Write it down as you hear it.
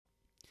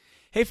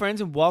Hey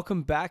friends, and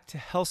welcome back to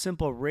Health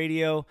Simple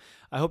Radio.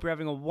 I hope you're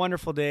having a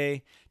wonderful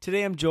day.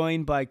 Today I'm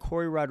joined by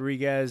Corey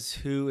Rodriguez,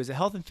 who is a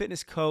health and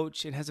fitness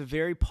coach and has a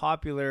very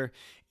popular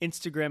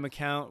Instagram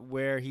account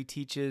where he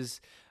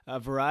teaches a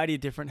variety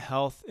of different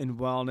health and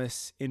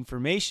wellness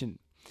information.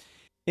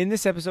 In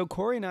this episode,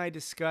 Corey and I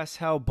discuss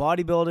how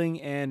bodybuilding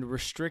and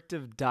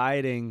restrictive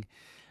dieting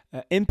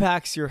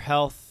impacts your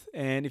health,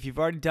 and if you've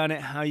already done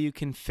it, how you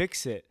can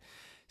fix it.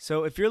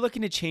 So if you're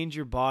looking to change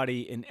your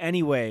body in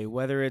any way,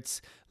 whether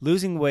it's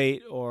losing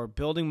weight or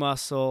building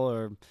muscle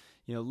or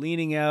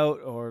leaning out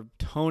or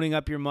toning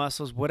up your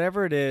muscles,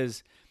 whatever it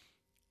is,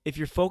 if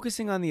you're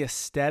focusing on the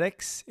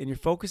aesthetics and you're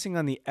focusing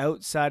on the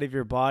outside of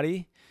your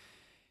body,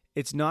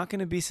 it's not going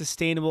to be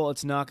sustainable.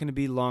 It's not going to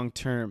be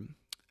long-term.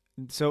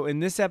 So in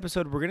this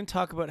episode, we're going to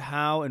talk about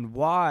how and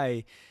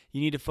why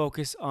you need to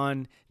focus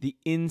on the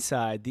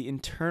inside, the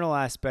internal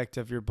aspect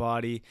of your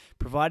body,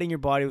 providing your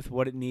body with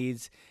what it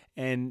needs,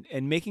 and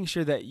making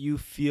sure that you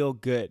feel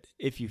good.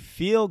 If you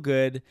feel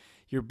good,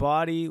 your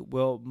body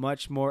will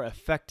much more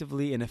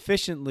effectively and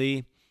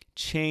efficiently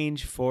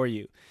change for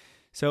you.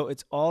 So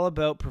it's all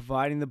about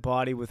providing the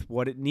body with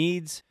what it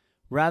needs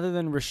rather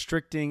than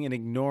restricting and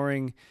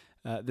ignoring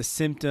the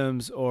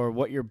symptoms or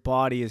what your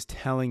body is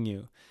telling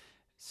you.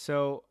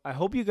 So I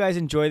hope you guys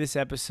enjoy this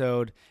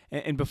episode.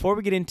 And before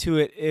we get into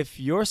it,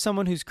 if you're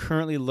someone who's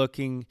currently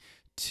looking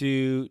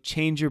to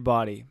change your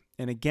body,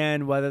 and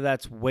again, whether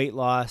that's weight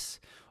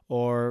loss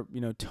or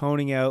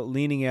toning out,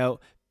 leaning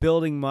out,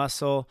 building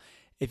muscle,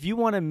 if you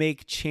want to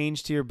make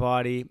change to your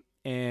body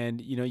and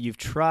you've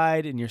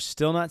tried and you're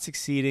still not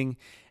succeeding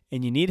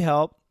and you need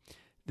help,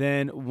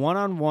 then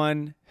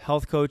one-on-one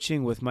health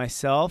coaching with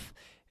myself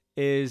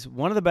is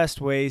one of the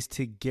best ways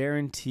to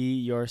guarantee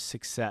your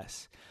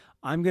success.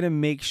 I'm going to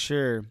make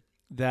sure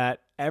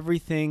that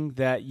everything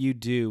that you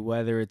do,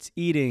 whether it's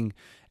eating,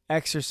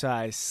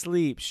 exercise,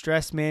 sleep,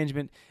 stress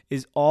management,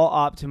 is all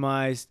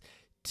optimized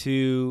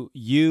to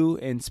you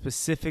and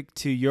specific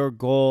to your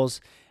goals,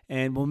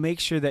 and we'll make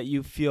sure that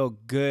you feel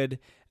good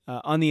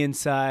on the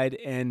inside,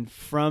 and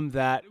from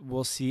that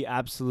we'll see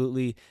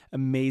absolutely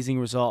amazing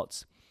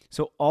results.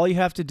 So all you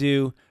have to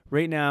do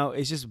right now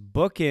is just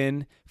book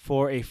in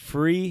for a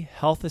free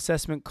health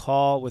assessment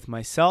call with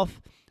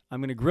myself. I'm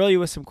going to grill you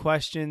with some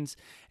questions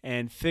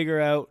and figure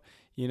out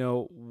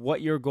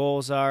what your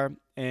goals are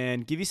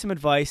and give you some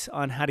advice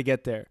on how to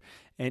get there.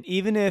 And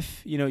even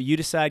if, you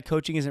decide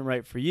coaching isn't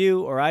right for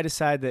you, or I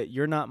decide that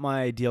you're not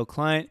my ideal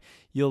client,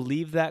 you'll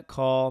leave that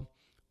call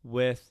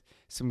with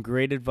some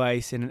great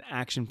advice and an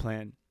action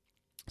plan.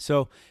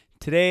 So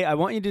today, I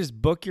want you to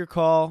just book your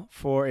call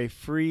for a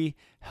free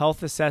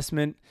health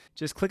assessment.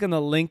 Just click on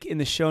the link in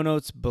the show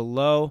notes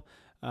below.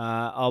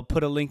 I'll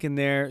put a link in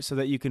there so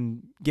that you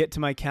can get to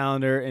my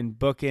calendar and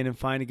book in and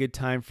find a good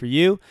time for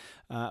you.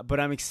 But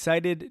I'm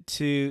excited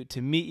to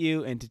meet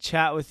you and to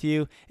chat with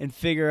you and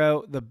figure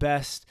out the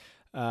best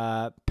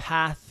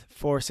path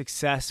for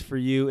success for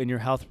you and your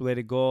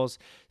health-related goals.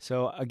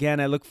 So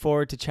again, I look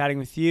forward to chatting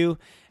with you.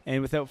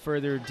 And without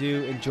further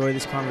ado, enjoy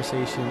this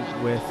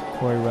conversation with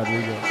Corey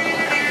Rodriguez.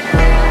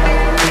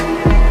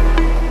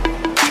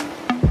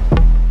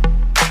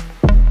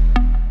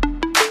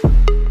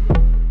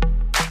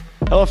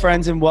 Hello,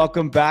 friends, and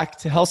welcome back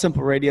to Health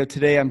Simple Radio.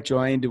 Today, I'm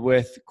joined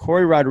with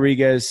Corey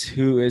Rodriguez,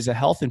 who is a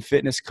health and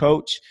fitness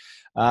coach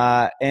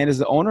and is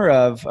the owner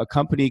of a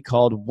company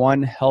called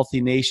One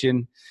Healthy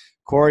Nation.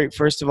 Corey,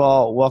 first of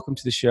all, welcome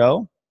to the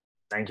show.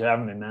 Thanks for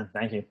having me, man.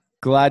 Thank you.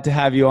 Glad to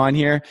have you on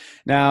here.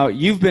 Now,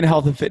 you've been a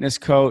health and fitness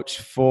coach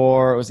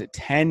for,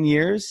 10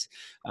 years?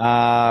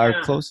 Or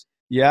close?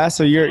 Yeah,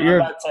 so you're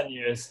about 10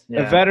 years.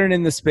 A veteran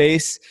in the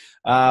space.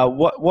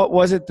 What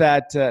was it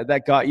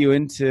that got you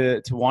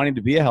into wanting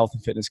to be a health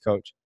and fitness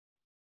coach?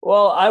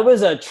 Well, I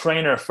was a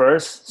trainer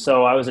first.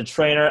 So I was a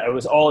trainer. It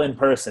was all in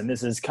person.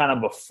 This is kind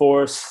of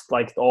before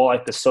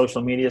the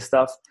social media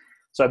stuff.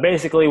 So I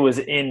basically was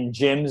in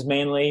gyms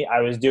mainly.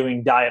 I was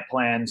doing diet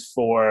plans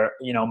for,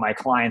 my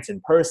clients in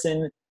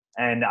person.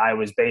 And I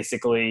was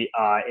basically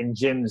in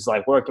gyms,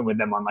 working with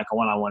them on a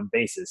one-on-one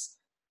basis.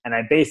 And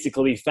I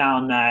basically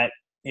found that,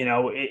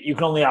 you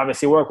can only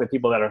obviously work with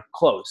people that are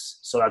close.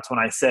 So that's when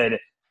I said,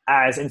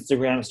 as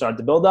Instagram started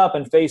to build up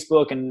and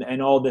Facebook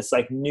and all this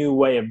new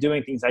way of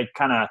doing things, I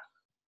kind of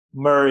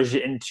merged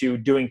into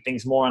doing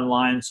things more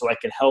online so I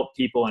could help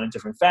people in a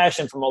different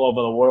fashion from all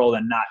over the world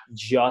and not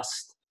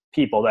just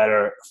people that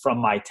are from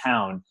my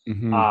town.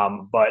 Mm-hmm.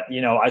 But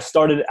I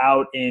started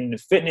out in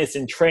fitness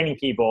and training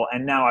people,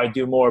 and now I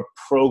do more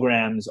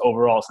programs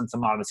overall since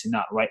I'm obviously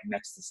not right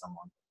next to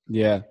someone.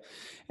 Yeah.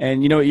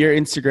 And your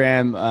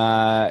Instagram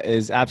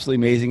is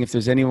absolutely amazing. If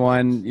there's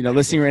anyone,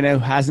 listening right now who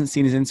hasn't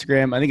seen his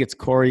Instagram, I think it's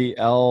Corey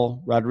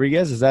L.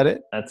 Rodriguez. Is that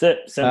it? That's it.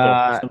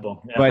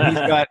 Simple. Yeah.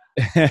 But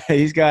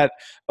he's got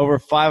over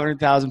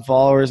 500,000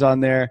 followers on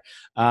there,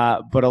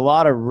 but a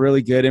lot of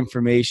really good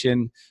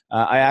information.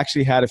 I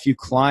actually had a few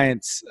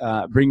clients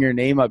bring your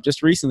name up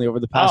just recently over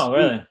the past week.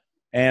 Really?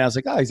 And I was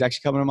like, oh, he's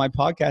actually coming on my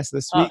podcast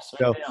this Oh, week. sweet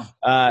So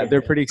deal.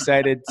 they're pretty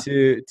excited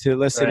to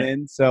listen Right.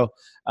 in. So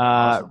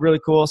Awesome. really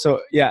cool.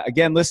 So yeah,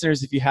 again,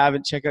 listeners, if you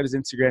haven't, check out his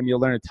Instagram. You'll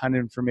learn a ton of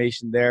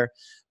information there.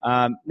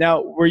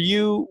 Now, when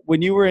you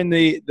were in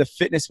the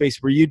fitness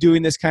space, were you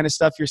doing this kind of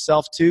stuff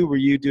yourself too? Were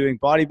you doing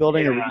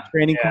bodybuilding, or were you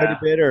training quite a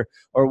bit,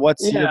 or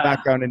what's your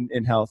background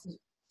in health?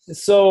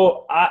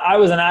 So I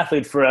was an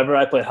athlete forever.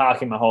 I played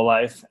hockey my whole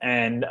life.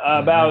 And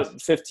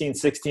about 15,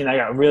 16, I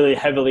got really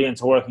heavily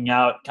into working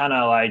out, kind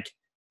of like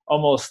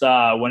almost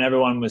when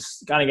everyone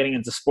was kind of getting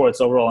into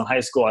sports overall in high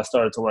school, I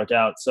started to work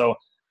out. So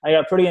I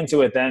got pretty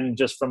into it then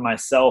just from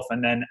myself.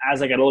 And then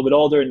as I got a little bit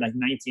older, in like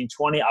 19,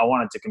 20, I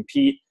wanted to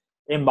compete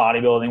in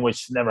bodybuilding,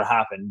 which never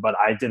happened, but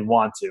I did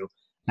want to.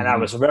 And I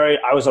was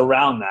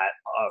around that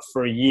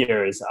for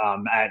years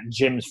at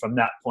gyms from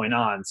that point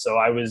on. So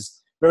I was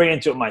very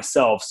into it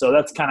myself. So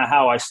that's kind of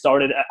how I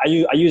started. I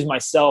use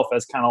myself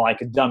as kind of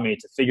like a dummy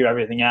to figure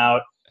everything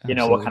out, you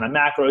know, what kind of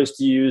macros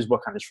to use,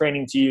 what kind of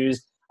training to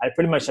use. I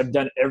pretty much have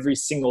done every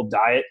single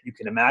diet you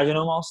can imagine,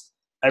 almost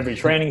every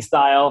training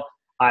style.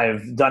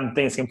 I've done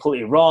things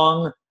completely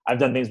wrong. I've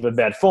done things with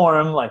bad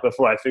form, like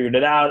before I figured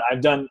it out.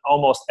 I've done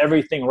almost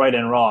everything right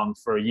and wrong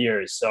for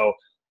years. So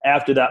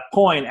after that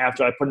point,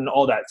 after I put in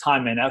all that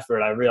time and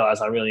effort, I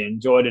realized I really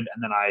enjoyed it.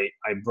 And then I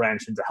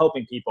branched into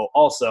helping people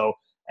also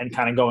and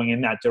kind of going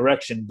in that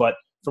direction. But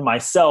for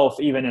myself,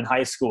 even in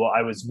high school,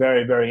 I was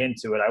very, very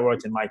into it. I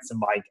worked in like some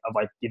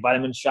the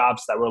vitamin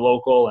shops that were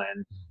local,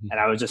 and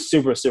I was just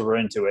super, super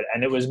into it.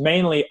 And it was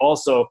mainly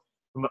also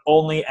from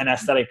only an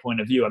aesthetic point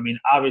of view. I mean,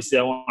 obviously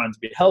I wanted to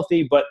be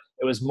healthy, but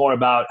it was more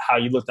about how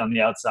you looked on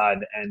the outside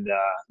and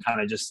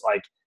kind of just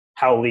like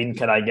how lean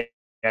could I get,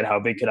 how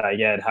big could I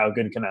get, how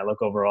good can I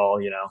look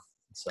overall, you know?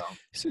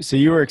 So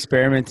you were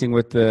experimenting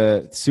with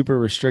the super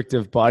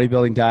restrictive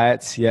bodybuilding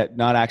diets, yet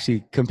not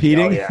actually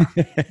competing? Oh,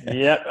 yeah.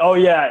 Yeah. Oh,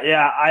 yeah.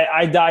 Yeah.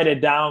 I dieted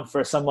down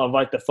for some of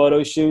like the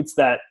photo shoots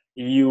that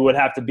you would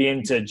have to be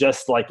into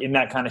just like in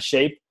that kind of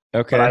shape.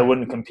 Okay. But I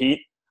wouldn't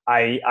compete.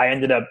 I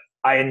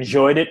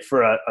enjoyed it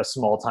for a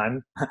small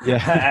time.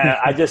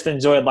 Yeah. I just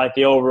enjoyed like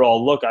the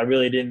overall look. I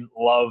really didn't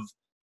love,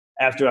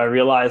 after I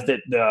realized it,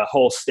 the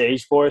whole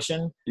stage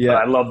portion. Yeah. But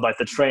I loved like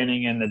the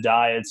training and the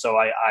diet. So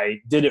I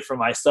did it for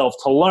myself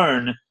to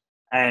learn.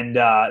 And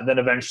then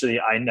eventually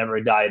I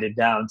never dieted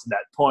down to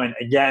that point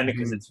again,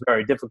 because it's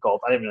very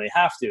difficult. I didn't really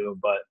have to,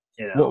 but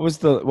you know. What was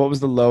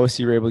the lowest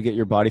you were able to get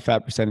your body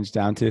fat percentage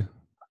down to?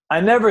 I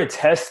never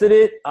tested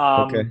it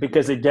Okay.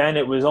 because, again,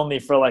 it was only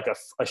for like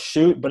a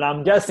shoot, but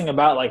I'm guessing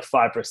about like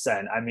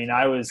 5%. I mean,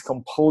 I was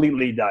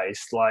completely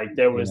diced. Like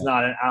there was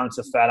not an ounce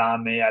of fat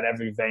on me. I had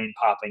every vein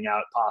popping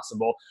out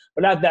possible.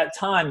 But at that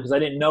time, because I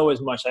didn't know as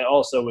much, I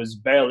also was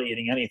barely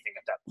eating anything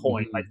at that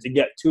point, like to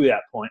get to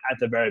that point at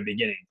the very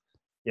beginning.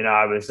 You know,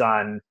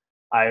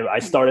 I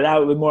started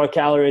out with more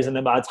calories, and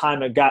then by the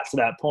time it got to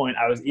that point,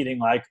 I was eating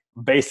like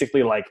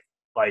basically like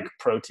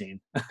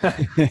protein.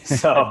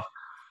 So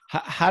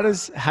how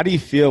do you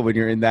feel when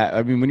you're in that?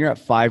 I mean, when you're at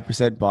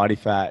 5% body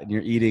fat and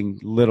you're eating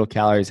little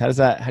calories, how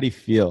do you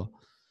feel?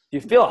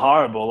 You feel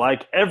horrible.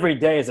 Like every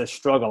day is a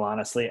struggle,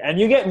 honestly, and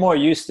you get more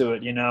used to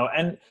it, you know.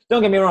 And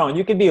don't get me wrong,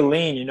 you can be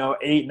lean, you know,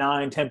 8,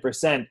 9,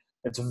 10%.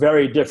 It's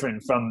very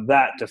different from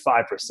that to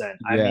 5%.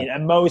 I mean,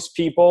 and most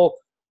people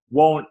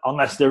won't,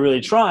 unless they're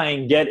really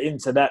trying, get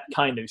into that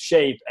kind of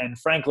shape. And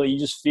frankly, you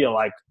just feel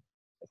like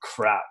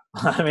crap.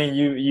 I mean,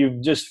 you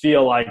just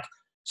feel like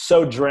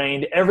so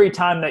drained. Every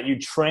time that you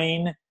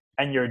train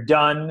and you're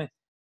done,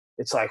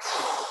 it's like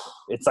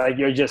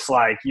you're just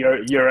like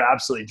you're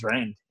absolutely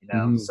drained, you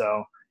know.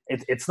 So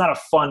it's not a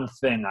fun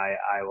thing,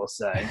 I will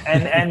say.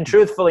 And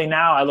truthfully,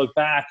 now I look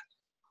back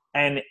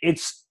and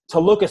it's to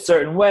look a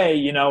certain way,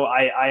 you know.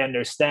 I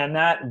understand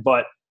that,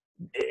 but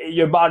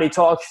your body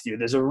talks to you.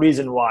 There's a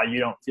reason why you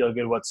don't feel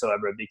good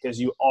whatsoever, because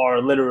you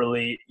are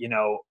literally, you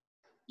know,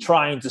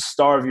 trying to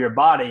starve your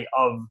body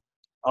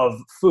of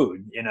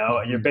food, you know.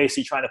 And you're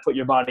basically trying to put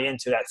your body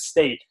into that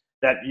state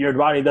that your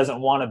body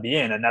doesn't want to be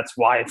in, and that's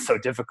why it's so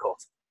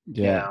difficult.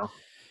 You know?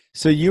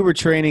 So you were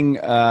training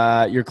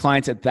your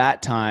clients at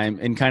that time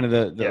in kind of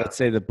the let's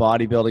say the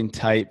bodybuilding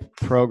type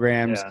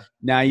programs.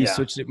 Now you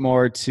switched it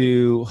more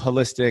to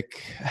holistic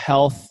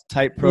health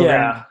type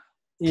programs.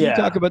 Can you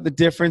talk about the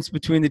difference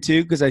between the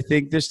two? Because I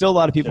think there's still a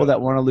lot of people that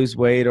want to lose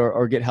weight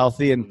or get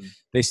healthy, and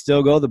they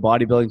still go the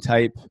bodybuilding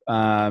type,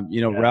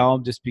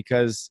 realm, just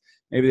because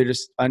maybe they're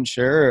just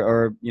unsure,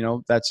 or, you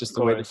know, that's just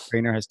the way the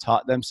trainer has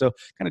taught them. So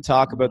kind of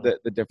talk about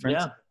the difference.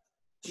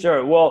 Yeah,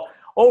 sure. Well,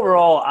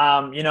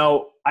 overall, you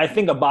know, I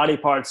think a body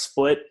part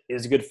split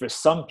is good for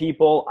some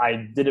people.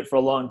 I did it for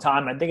a long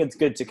time. I think it's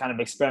good to kind of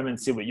experiment,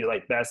 see what you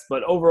like best.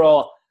 But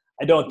overall,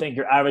 I don't think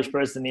your average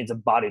person needs a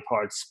body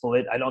part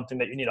split. I don't think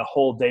that you need a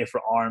whole day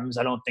for arms.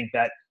 I don't think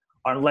that,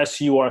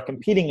 unless you are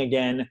competing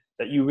again,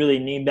 that you really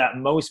need that.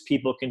 Most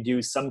people can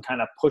do some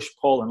kind of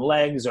push-pull in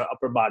legs or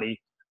upper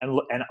body and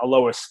a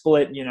lower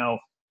split. You know,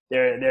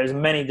 there's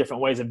many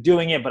different ways of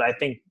doing it. But I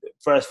think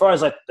for as far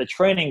as like the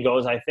training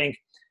goes, I think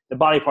the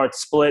body part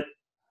split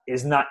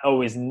is not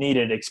always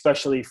needed,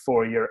 especially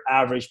for your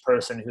average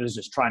person who's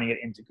just trying to get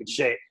into good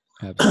shape.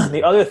 The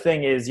Absolutely. other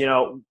thing is,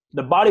 the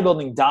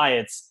bodybuilding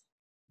diets,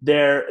 they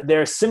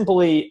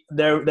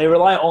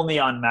rely only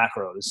on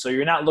macros. So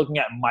you're not looking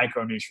at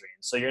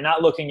micronutrients. So you're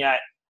not looking at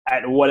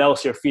what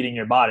else you're feeding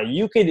your body.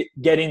 You could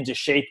get into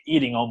shape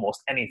eating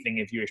almost anything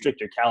if you restrict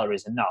your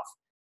calories enough.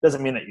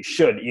 Doesn't mean that you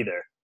should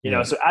either.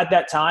 Yeah. So at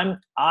that time,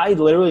 I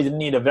literally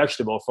didn't eat a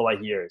vegetable for like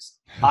years.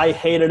 I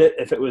hated it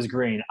if it was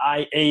green.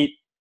 I ate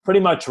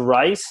pretty much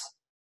rice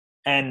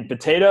and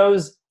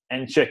potatoes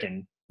and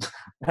chicken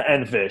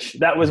and fish.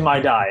 That was my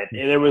diet.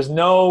 There was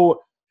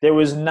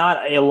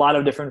not a lot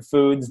of different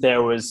foods.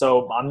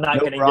 So I'm not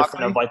No getting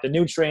different of broccoli? like the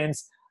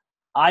nutrients.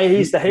 I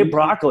used to hate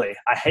broccoli.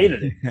 I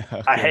hated it.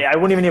 Okay. I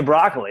wouldn't even eat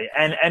broccoli.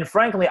 And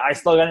frankly, I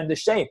still got into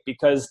shape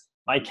because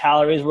my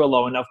calories were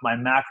low enough, my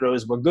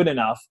macros were good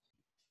enough,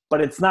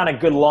 but it's not a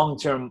good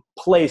long-term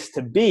place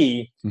to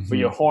be for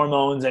your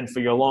hormones and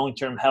for your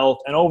long-term health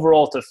and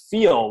overall to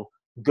feel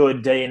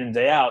good day in and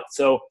day out.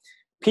 So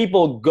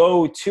people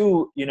go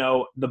to,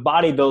 the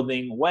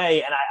bodybuilding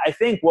way. And I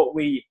think what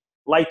we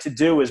like to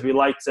do is we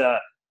like to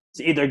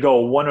either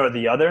go one or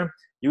the other.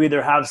 You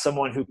either have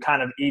someone who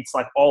kind of eats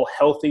like all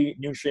healthy,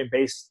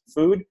 nutrient-based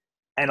food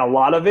and a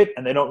lot of it,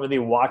 and they don't really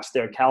watch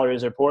their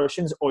calories or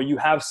portions, or you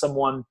have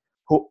someone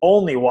who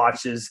only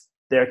watches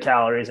their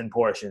calories and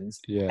portions.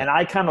 Yeah. And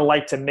I kind of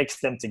like to mix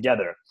them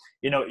together.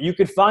 You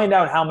could find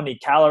out how many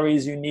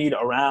calories you need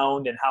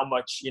around and how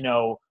much,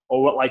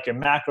 or what like your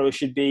macros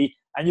should be.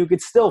 And you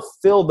could still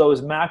fill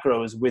those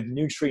macros with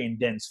nutrient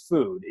dense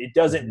food. It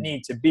doesn't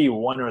need to be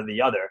one or the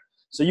other.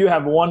 So you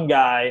have one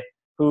guy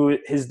who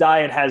his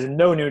diet has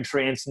no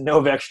nutrients,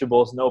 no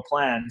vegetables, no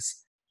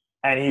plants,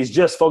 and he's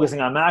just focusing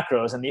on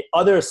macros. And the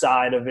other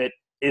side of it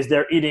is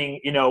they're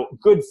eating,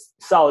 good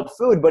solid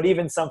food, but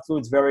even some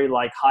foods very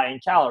like high in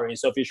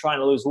calories. So if you're trying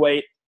to lose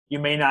weight, you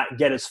may not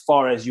get as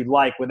far as you'd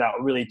like without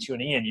really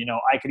tuning in.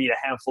 I could eat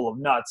a handful of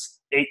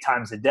nuts 8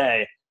 times a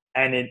day,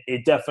 and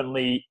it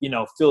definitely,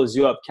 fills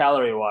you up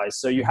calorie wise.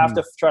 So you have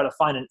to try to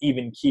find an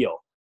even keel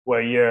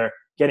where you're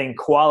getting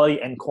quality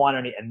and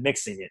quantity and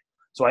mixing it.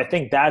 So I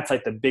think that's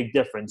like the big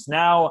difference.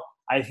 Now,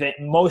 I think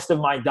most of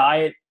my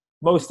diet,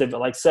 most of it,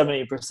 like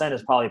 70%,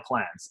 is probably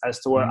plants, as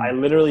to where I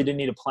literally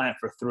didn't eat a plant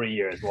for 3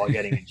 years while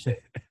getting in shape.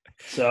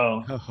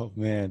 So, Oh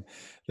man,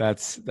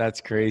 that's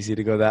crazy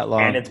to go that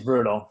long. and it's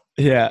brutal.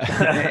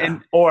 Yeah.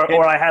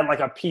 or I had like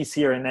a piece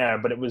here and there,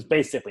 but it was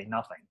basically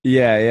nothing.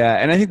 Yeah. Yeah.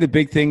 And I think the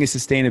big thing is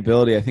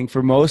sustainability. I think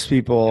for most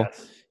people,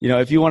 Yes.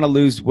 if you want to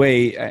lose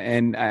weight,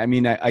 and I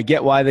mean, I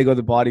get why they go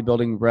the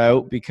bodybuilding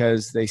route,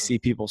 because they see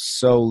people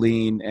so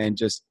lean and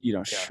just,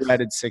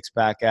 shredded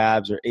 6-pack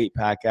abs or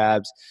 8-pack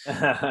abs.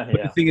 But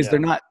the thing is, they're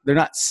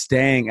not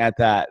staying at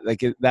that.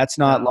 Like that's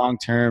not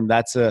long-term.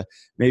 That's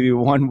maybe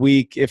 1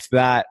 week, if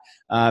that.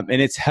 And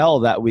it's hell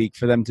that week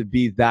for them to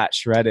be that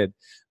shredded.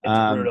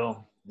 It's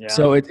brutal. Yeah.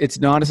 So it's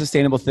not a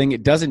sustainable thing.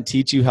 It doesn't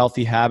teach you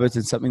healthy habits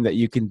and something that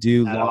you can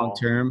do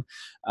long-term.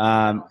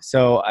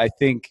 So I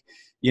think,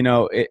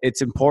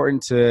 it's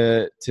important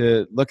to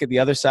look at the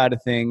other side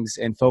of things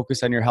and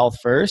focus on your health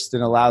first,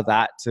 and allow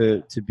that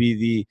to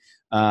be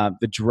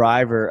the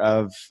driver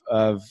of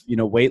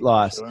weight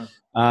loss. Sure.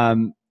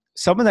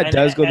 Someone that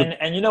does go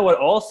and you know what?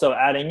 Also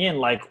adding in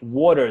like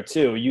water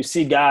too. You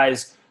see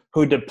guys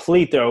who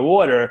deplete their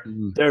water.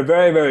 They're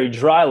very, very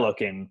dry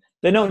looking.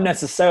 They don't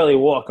necessarily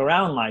walk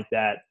around like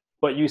that,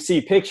 but you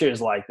see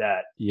pictures like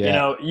that.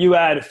 Yeah. You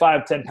add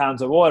 5-10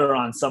 pounds of water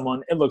on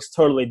someone, it looks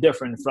totally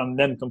different from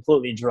them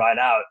completely dried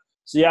out.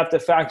 So you have to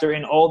factor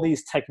in all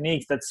these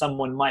techniques that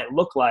someone might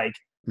look like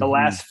the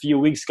last few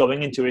weeks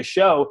going into a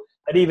show,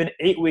 that even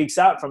 8 weeks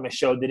out from a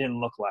show they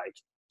didn't look like,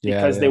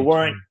 because they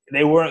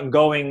weren't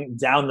going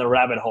down the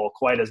rabbit hole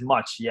quite as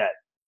much yet.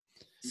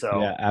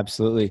 So yeah,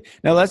 absolutely.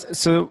 Now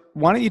so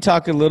why don't you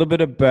talk a little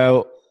bit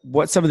about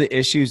what some of the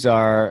issues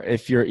are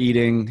if you're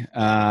eating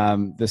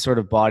the sort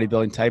of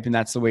bodybuilding type, and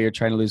that's the way you're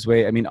trying to lose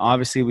weight. I mean,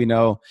 obviously we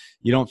know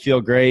you don't feel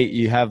great.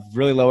 You have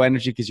really low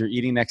energy because you're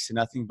eating next to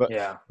nothing, but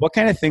what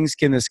kind of things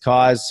can this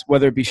cause,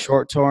 whether it be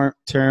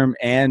short-term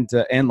and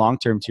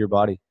long-term to your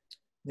body?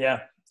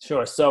 Yeah,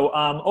 sure. So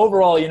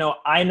overall,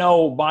 I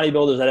know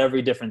bodybuilders at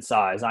every different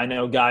size. I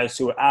know guys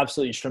who are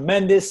absolutely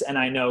tremendous, and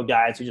I know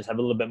guys who just have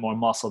a little bit more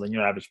muscle than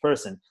your average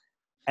person.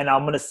 And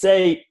I'm going to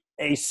say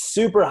a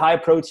super high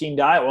protein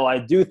diet. Well, I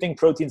do think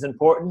protein's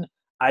important.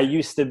 I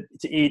used to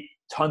eat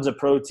tons of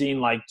protein,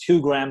 like 2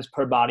 grams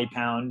per body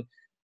pound.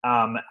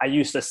 I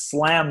used to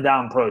slam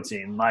down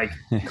protein like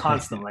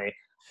constantly.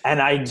 And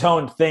I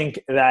don't think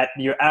that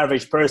your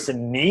average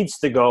person needs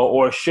to go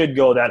or should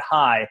go that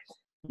high.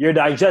 Your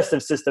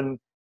digestive system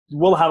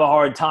will have a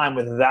hard time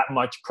with that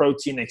much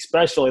protein,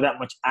 especially that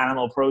much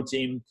animal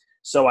protein.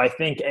 So I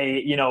think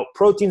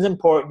protein's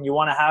important. You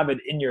want to have it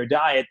in your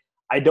diet.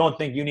 I don't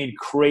think you need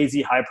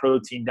crazy high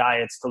protein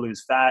diets to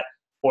lose fat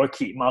or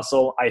keep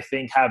muscle. I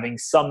think having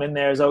some in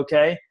there is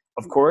okay,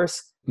 of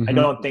course. I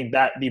don't think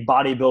that the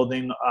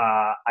bodybuilding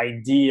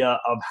idea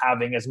of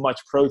having as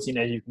much protein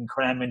as you can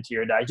cram into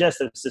your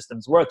digestive system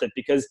is worth it,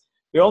 because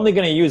you're only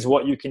going to use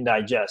what you can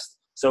digest.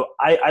 So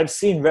I've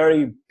seen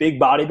very big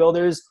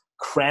bodybuilders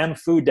cram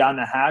food down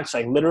the hatch,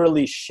 like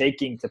literally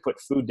shaking to put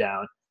food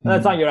down. And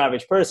that's not your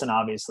average person,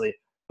 obviously.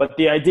 But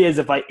the idea is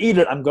if I eat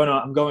it, I'm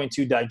going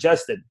to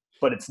digest it.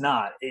 But it's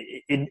not.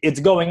 It's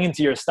going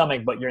into your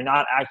stomach, but you're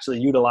not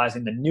actually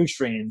utilizing the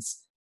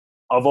nutrients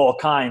of all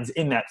kinds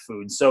in that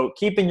food. So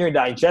keeping your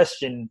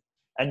digestion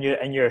and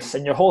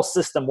your whole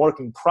system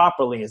working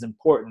properly is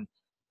important.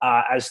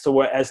 As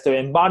to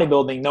in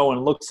bodybuilding, no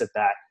one looks at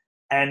that.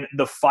 And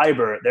the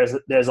fiber,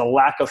 there's a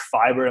lack of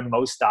fiber in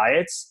most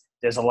diets.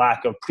 There's a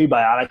lack of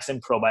prebiotics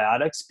and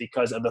probiotics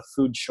because of the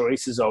food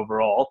choices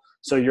overall.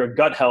 So your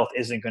gut health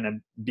isn't going to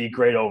be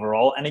great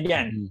overall. And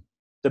again,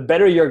 the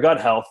better your gut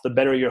health, the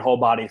better your whole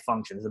body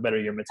functions, the better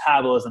your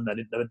metabolism,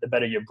 the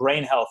better your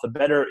brain health, the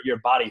better your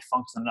body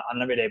functions on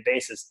an everyday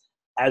basis,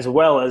 as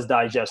well as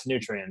digest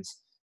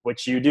nutrients,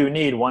 which you do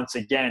need, once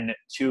again,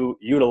 to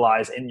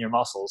utilize in your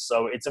muscles.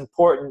 So it's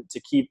important to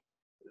keep,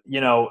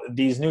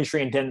 these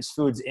nutrient-dense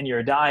foods in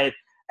your diet.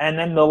 And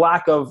then the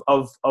lack of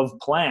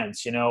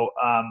plants,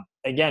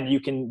 again, you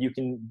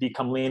can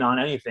become lean on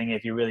anything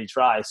if you really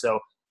try. So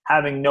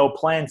having no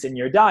plants in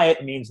your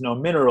diet means no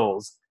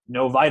minerals,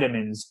 no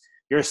vitamins.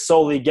 You're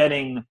solely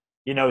getting,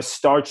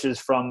 starches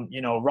from,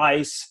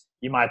 rice.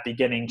 You might be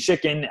getting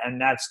chicken, and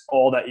that's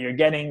all that you're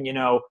getting.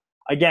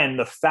 Again,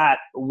 the fat,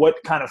 what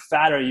kind of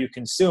fat are you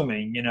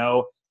consuming?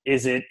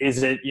 Is it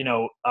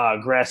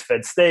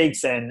grass-fed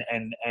steaks and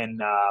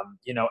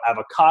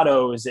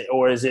avocados,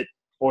 or is it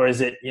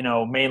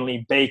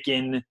mainly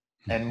bacon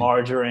and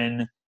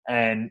margarine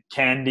and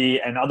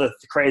candy and other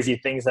crazy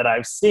things that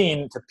I've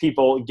seen to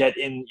people get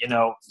in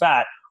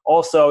fat.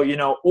 Also,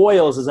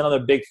 oils is another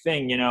big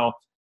thing.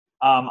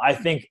 I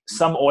think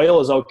some oil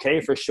is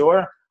okay for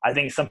sure. I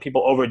think some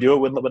people overdo it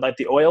with like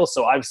the oil.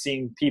 So I've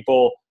seen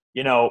people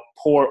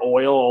pour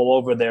oil all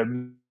over their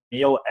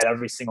meal at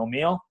every single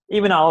meal.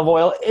 Even olive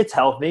oil, it's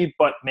healthy,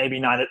 but maybe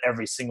not at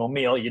every single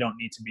meal. You don't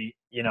need to be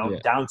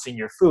dousing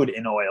your food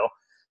in oil.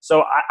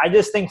 So I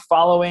just think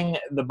following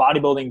the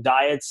bodybuilding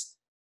diets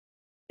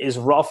is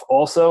rough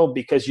also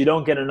because you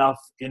don't get enough,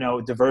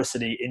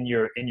 diversity in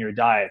your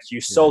diet.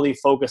 You solely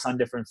focus on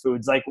different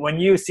foods. Like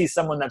when you see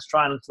someone that's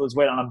trying to lose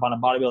weight on a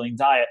bodybuilding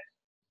diet,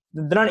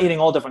 they're not eating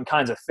all different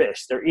kinds of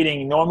fish. They're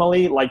eating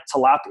normally like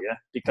tilapia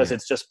because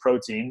it's just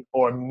protein,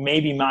 or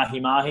maybe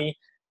mahi-mahi,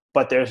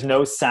 but there's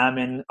no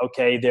salmon.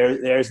 Okay.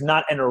 There's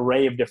not an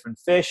array of different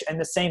fish. And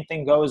the same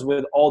thing goes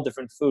with all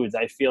different foods.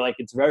 I feel like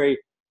it's very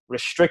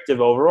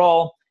restrictive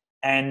overall.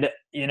 And,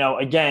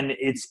 again,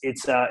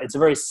 it's a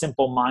very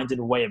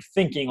simple-minded way of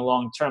thinking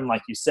long-term,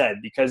 like you said,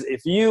 because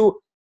if you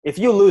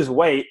lose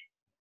weight,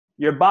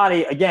 your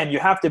body, again, you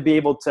have to be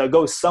able to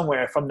go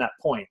somewhere from that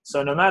point.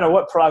 So no matter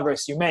what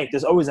progress you make,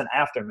 there's always an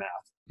aftermath.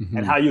 Mm-hmm.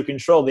 And how you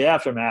control the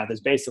aftermath is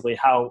basically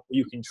how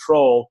you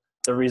control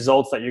the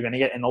results that you're going to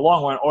get in the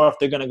long run, or if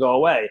they're going to go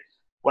away.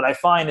 What I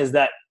find is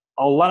that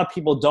a lot of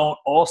people don't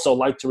also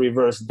like to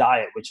reverse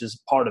diet, which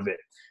is part of it.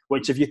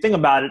 Which, if you think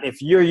about it,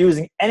 if you're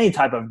using any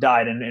type of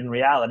diet in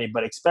reality,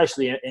 but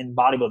especially in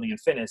bodybuilding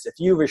and fitness, if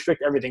you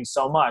restrict everything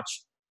so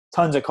much,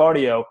 tons of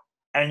cardio,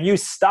 and you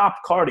stop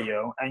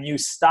cardio and you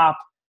stop,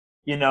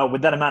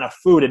 with that amount of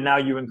food, and now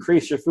you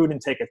increase your food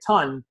intake a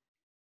ton,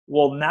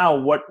 well, now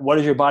what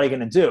is your body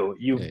going to do?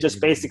 You've just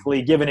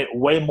basically given it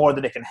way more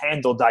than it can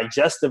handle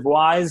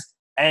digestive-wise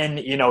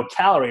and,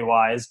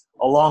 calorie-wise,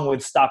 along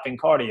with stopping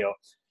cardio.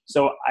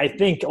 So I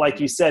think,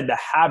 like you said, the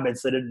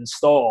habits that it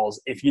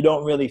installs, if you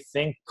don't really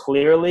think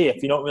clearly,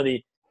 if you don't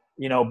really,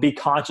 be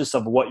conscious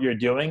of what you're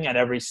doing at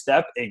every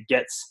step, it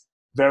gets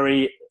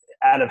very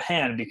out of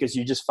hand because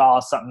you just follow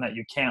something that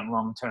you can't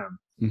long term.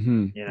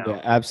 Mm-hmm. Yeah,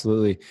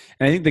 absolutely.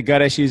 And I think the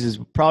gut issues is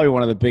probably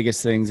one of the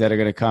biggest things that are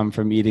going to come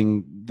from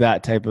eating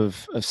that type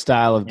of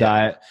style of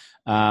diet,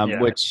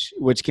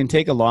 which can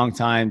take a long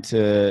time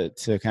to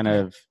kind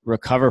of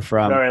recover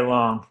from. Very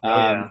long.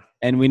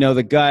 And we know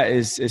the gut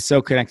is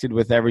so connected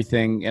with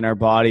everything in our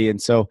body.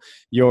 And so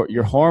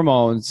your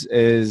hormones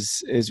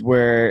is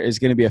where is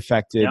going to be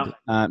affected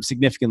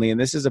significantly.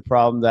 And this is a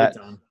problem that,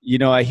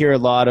 I hear a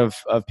lot of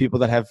people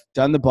that have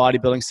done the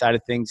bodybuilding side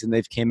of things and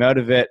they've came out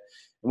of it.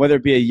 And whether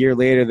it be a year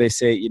later, they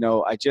say,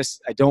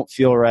 I don't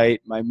feel right.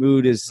 My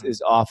mood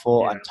is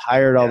awful. I'm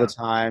tired all the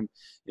time.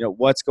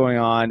 What's going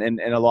on? And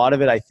a lot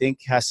of it, I think,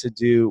 has to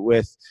do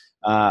with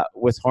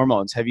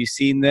hormones. Have you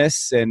seen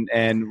this?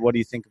 And what do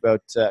you think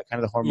about kind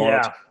of the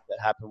hormones that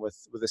happen with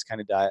this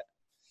kind of diet?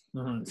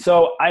 Mm-hmm.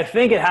 So I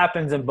think it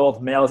happens in both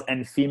males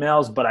and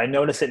females, but I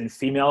notice it in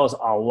females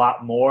a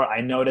lot more.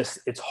 I notice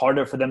it's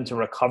harder for them to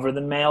recover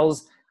than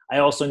males. I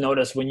also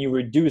notice when you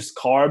reduce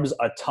carbs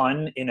a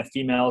ton in a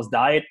female's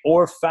diet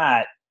or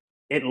fat,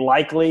 it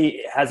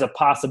likely has a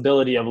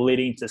possibility of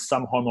leading to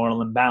some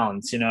hormonal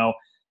imbalance.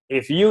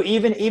 If you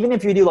even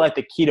if you do like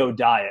the keto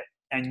diet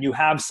and you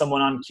have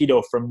someone on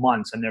keto for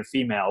months and they're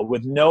female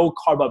with no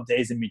carb up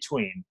days in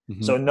between,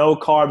 so no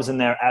carbs in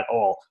there at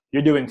all,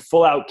 you're doing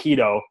full out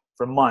keto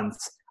for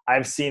months.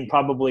 I've seen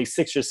probably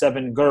 6 or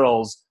 7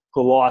 girls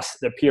who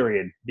lost their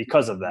period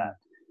because of that.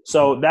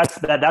 So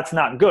that's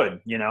not good.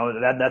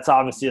 That's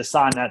obviously a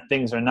sign that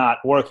things are not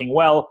working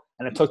well.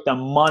 and it took them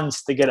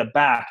months to get it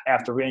back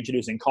after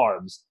reintroducing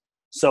carbs.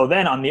 So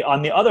then on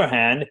the other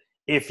hand,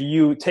 if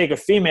you take a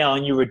female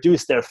and you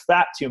reduce their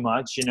fat too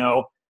much,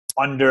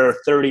 under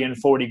 30 and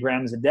 40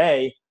 grams a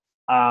day,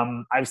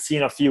 I've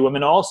seen a few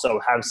women also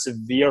have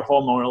severe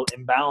hormonal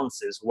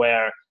imbalances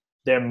where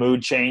their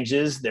mood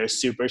changes, they're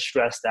super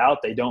stressed out,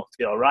 they don't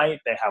feel right,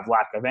 they have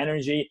lack of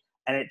energy,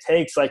 and it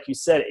takes, like you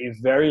said, a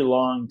very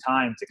long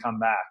time to come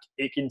back.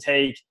 It can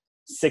take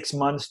 6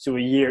 months to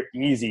a year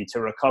easy to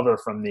recover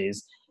from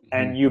these.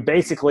 And you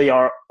basically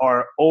are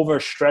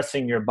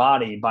overstressing your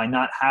body by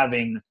not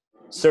having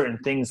certain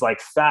things like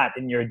fat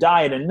in your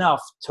diet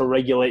enough to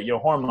regulate your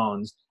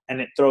hormones,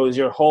 and it throws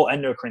your whole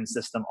endocrine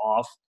system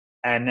off.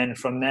 And then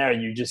from there,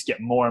 you just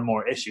get more and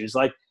more issues.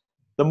 Like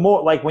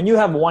when you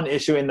have one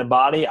issue in the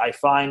body, I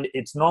find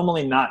it's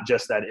normally not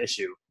just that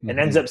issue. It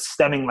ends up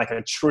stemming like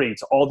a tree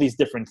to all these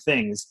different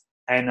things.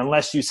 And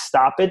unless you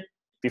stop it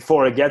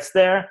before it gets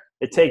there,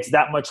 it takes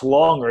that much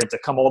longer to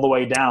come all the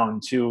way down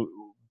to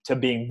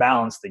being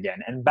balanced again.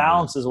 And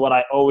balance is what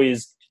I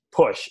always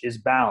push, is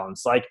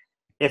balance. Like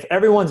if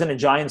everyone's in a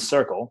giant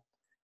circle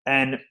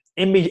and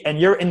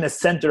you're in the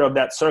center of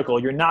that circle,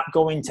 you're not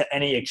going to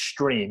any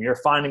extreme. You're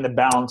finding the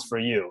balance for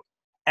you.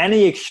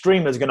 Any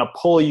extreme is going to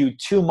pull you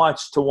too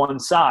much to one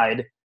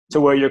side to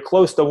where you're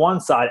close to one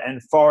side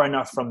and far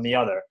enough from the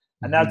other.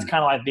 And that's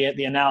kind of like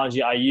the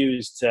analogy I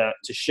use to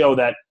show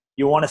that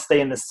you want to stay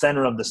in the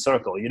center of the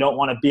circle. You don't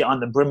want to be on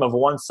the brim of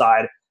one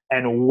side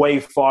and way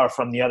far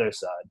from the other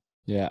side.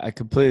 Yeah, I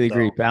completely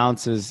agree.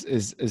 Balance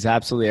is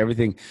absolutely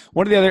everything.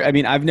 One of the other, I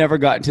mean, I've never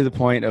gotten to the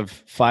point of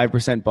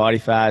 5% body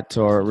fat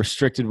or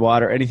restricted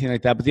water, or anything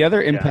like that. But the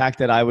other impact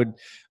that I would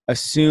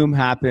assume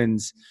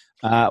happens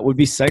would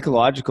be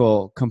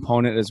psychological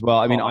component as well.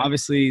 I mean,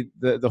 obviously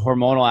the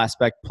hormonal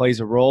aspect plays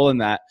a role in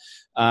that.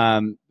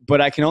 But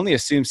I can only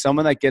assume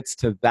someone that gets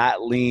to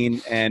that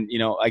lean and,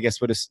 I guess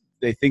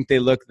they think they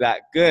look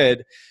that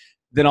good,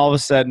 then all of a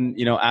sudden,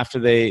 after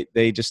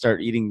they just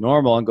start eating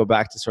normal and go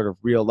back to sort of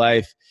real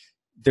life,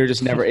 they're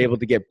just never able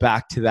to get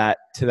back to that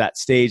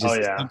stage. Is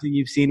this something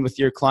you've seen with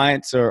your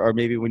clients or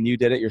maybe when you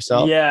did it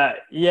yourself?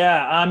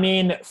 Yeah. I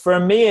mean, for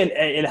me,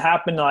 it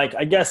happened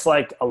I guess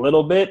a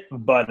little bit,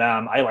 but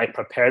I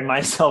prepared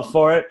myself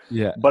for it.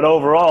 Yeah. But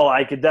overall,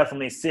 I could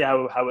definitely see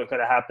how it could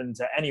have happened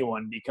to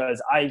anyone,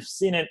 because I've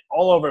seen it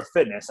all over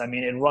fitness. I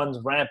mean, it runs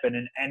rampant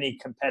in any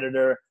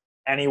competitor,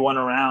 anyone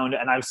around,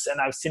 and I've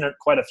seen it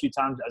quite a few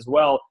times as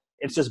well.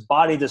 It's just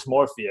body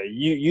dysmorphia.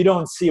 You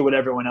don't see what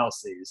everyone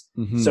else sees.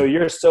 So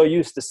you're so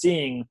used to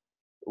seeing,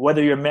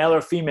 whether you're male or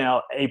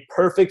female, a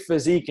perfect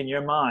physique in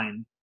your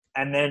mind.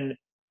 And then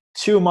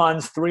 2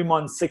 months, 3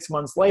 months, 6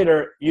 months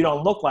later, you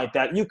don't look like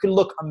that. You can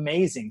look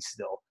amazing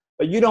still,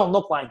 but you don't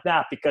look like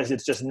that because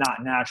it's just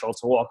not natural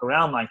to walk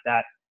around like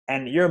that.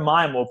 And your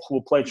mind will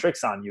play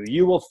tricks on you.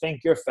 You will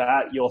think you're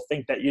fat. You'll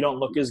think that you don't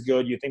look as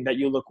good. You think that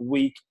you look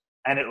weak.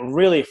 And it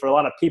really, for a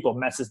lot of people,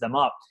 messes them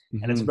up.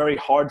 And it's very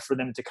hard for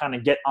them to kind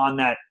of get on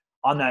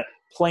that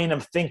plane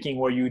of thinking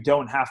where you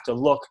don't have to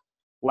look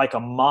like a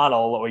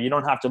model, or you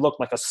don't have to look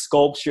like a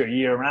sculpture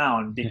year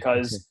round.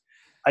 Because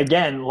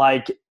again,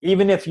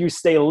 even if you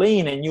stay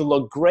lean and you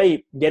look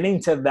great,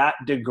 getting to that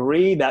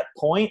degree, that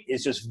point,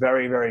 is just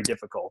very, very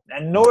difficult.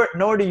 And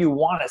nor do you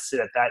want to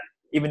sit at that,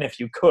 even if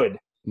you could,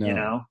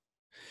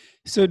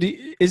 So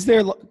is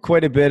there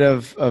quite a bit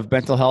of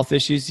mental health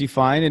issues you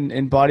find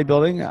in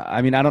bodybuilding?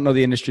 I mean, I don't know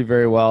the industry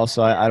very well,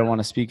 so I don't want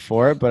to speak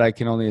for it, but I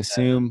can only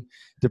assume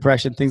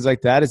depression, things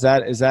like that. Is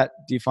that,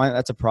 do you find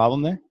that's a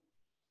problem there?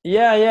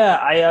 Yeah,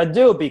 I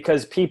do,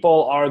 because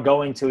people are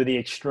going to the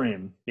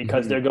extreme,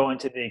 because they're going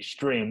to the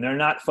extreme. They're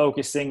not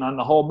focusing on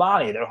the whole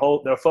body.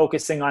 They're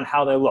focusing on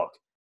how they look,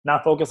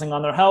 not focusing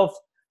on their health,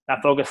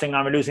 not focusing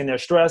on reducing their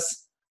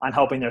stress, on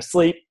helping their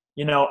sleep.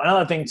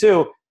 Another thing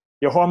too,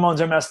 your hormones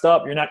are messed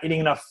up. You're not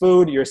eating enough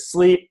food. Your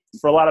sleep,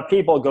 for a lot of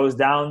people, goes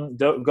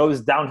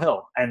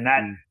downhill. And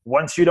that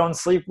once you don't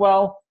sleep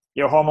well,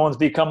 your hormones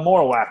become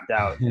more whacked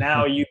out.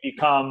 Now you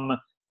become,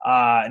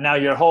 now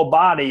your whole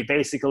body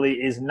basically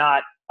is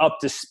not up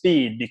to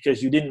speed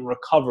because you didn't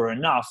recover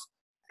enough.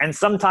 And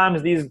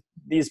sometimes these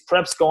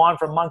preps go on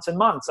for months and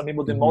months. Some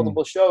people do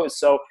multiple shows.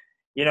 So,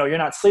 you're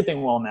not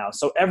sleeping well now.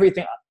 So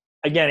everything,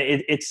 again,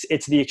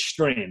 it's the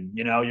extreme.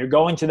 You're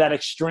going to that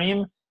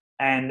extreme.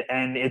 And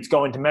it's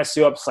going to mess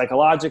you up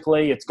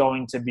psychologically. It's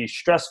going to be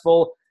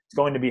stressful. It's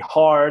going to be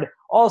hard.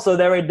 Also,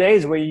 there are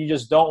days where you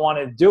just don't want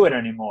to do it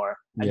anymore.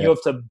 And you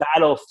have to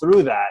battle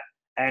through that.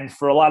 And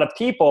for a lot of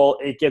people,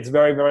 it gets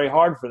very, very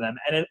hard for them.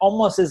 And it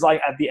almost is like,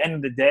 at the end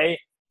of the day,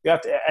 you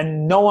have to,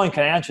 and no one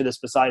can answer this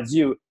besides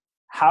you,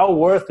 how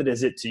worth it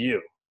is it to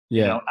you?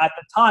 At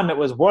the time, it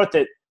was worth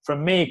it for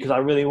me because I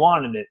really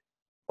wanted it.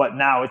 But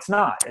now it's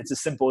not. It's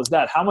as simple as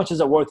that. How much is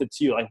it worth it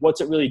to you?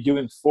 What's it really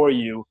doing for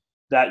you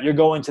that you're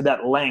going to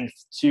that length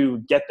to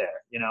get there?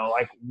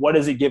 What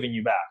is it giving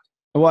you back?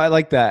 Well, I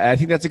like that. I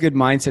think that's a good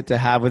mindset to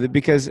have with it,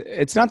 because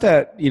it's not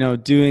that,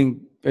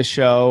 doing a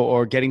show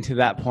or getting to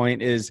that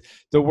point is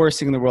the worst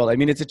thing in the world. I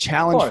mean, it's a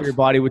challenge for your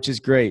body, which is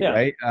great, Yeah.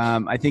 right?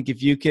 I think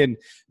if you can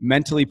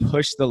mentally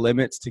push the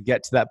limits to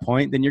get to that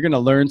point, then you're going to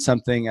learn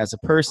something as a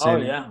person, Oh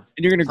yeah. and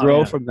you're going to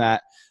grow from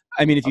that.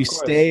 I mean, if you Of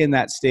course. stay in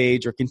that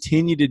stage or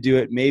continue to do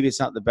it, maybe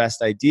it's not the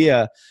best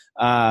idea.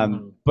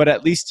 But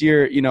at least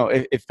you're,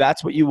 if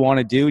that's what you want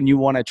to do and you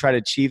want to try to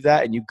achieve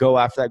that and you go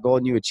after that goal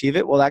and you achieve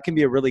it, well, that can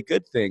be a really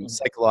good thing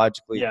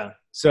psychologically. Yeah.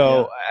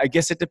 So I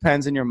guess it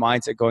depends on your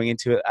mindset going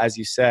into it, as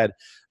you said.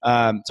 So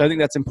I think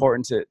that's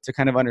important to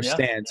kind of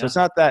understand. So it's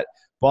not that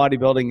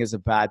bodybuilding is a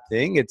bad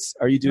thing. It's,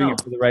 are you doing it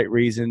for the right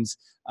reasons?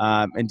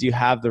 And do you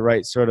have the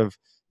right sort of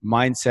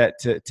mindset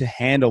to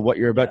handle what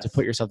you're about to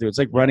put yourself through? It's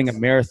like running a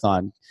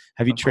marathon.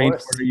 Have you trained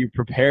for it? Are you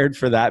prepared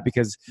for that?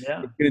 Because it's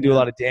going to do a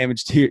lot of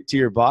damage to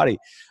your body.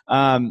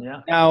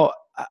 Now,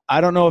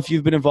 I don't know if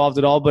you've been involved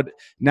at all, but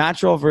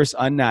natural versus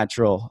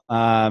unnatural.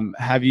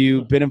 Have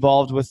you been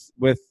involved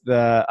with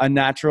the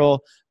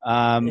unnatural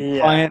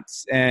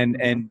clients,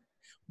 and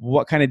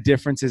what kind of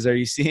differences are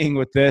you seeing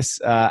with this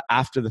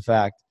after the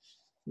fact?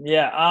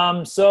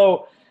 Yeah.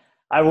 So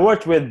I've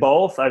worked with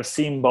both. I've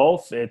seen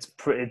both. It's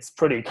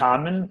pretty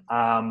common.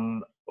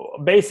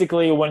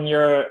 Basically, when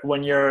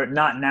you're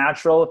not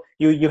natural,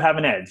 you have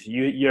an edge.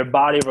 Your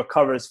body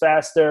recovers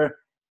faster.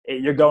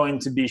 You're going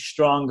to be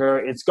stronger.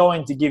 It's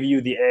going to give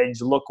you the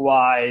edge look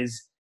wise.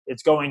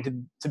 It's going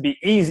to be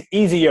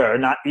easier,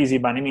 not easy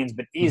by any means,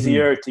 but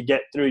easier to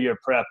get through your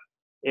prep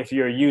if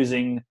you're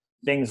using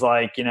things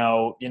like,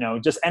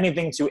 just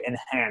anything to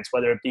enhance,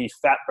 whether it be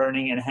fat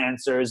burning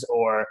enhancers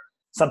or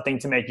something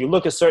to make you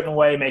look a certain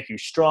way, make you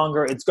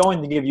stronger. It's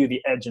going to give you the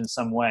edge in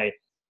some way.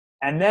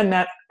 And then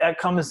that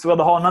comes to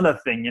a whole another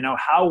thing,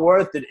 how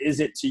worth it is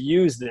it to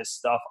use this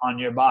stuff on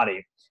your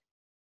body?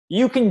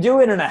 You can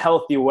do it in a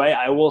healthy way.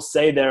 I will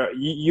say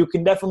you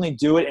can definitely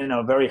do it in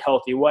a very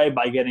healthy way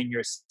by getting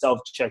yourself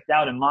checked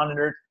out and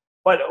monitored.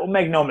 But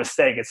make no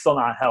mistake, it's still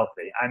not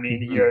healthy. I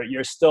mean,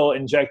 you're still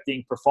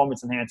injecting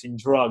performance-enhancing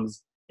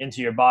drugs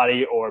into your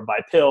body or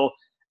by pill.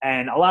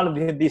 And a lot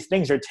of these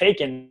things are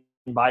taken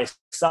by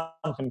some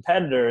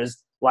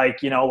competitors like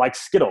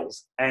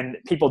Skittles. And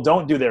people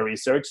don't do their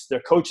research.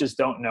 Their coaches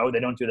don't know. They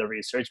don't do their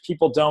research.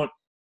 People don't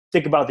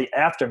think about the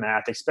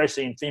aftermath,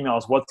 especially in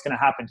females, what's going to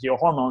happen to your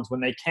hormones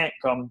when they can't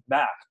come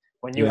back,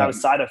 when you have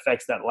side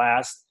effects that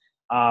last.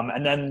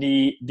 And then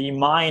the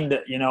mind,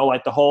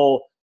 like the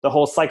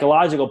whole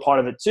psychological part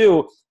of it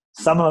too.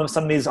 Some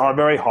of these are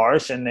very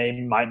harsh, and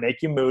they might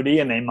make you moody,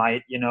 and they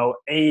might,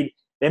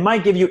 they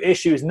might give you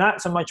issues, not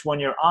so much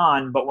when you're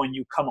on, but when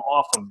you come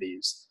off of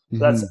these. So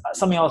that's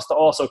something else to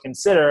also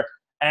consider.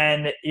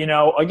 And,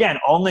 again,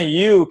 only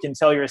you can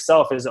tell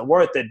yourself, is it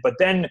worth it? But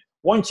then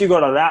once you go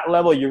to that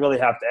level, you really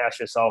have to ask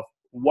yourself,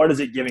 what is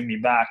it giving me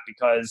back?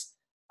 Because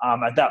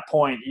at that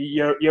point,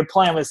 you're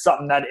playing with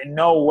something that in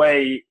no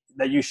way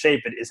that you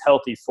shape it is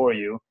healthy for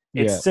you.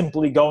 It's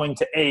simply going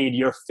to aid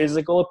your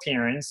physical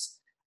appearance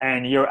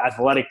and your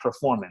athletic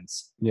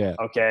performance. Yeah.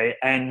 Okay.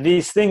 And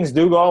these things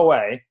do go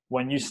away.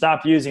 When you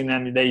stop using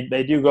them,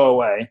 they do go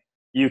away.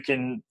 You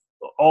can,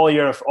 all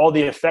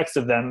the effects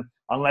of them,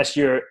 unless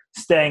you're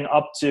staying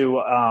up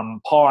to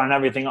par on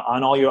everything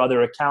on all your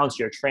other accounts,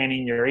 your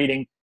training, your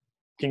eating,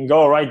 can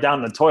go right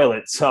down the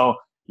toilet. So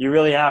you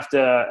really have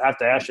to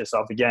ask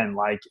yourself again,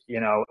 like,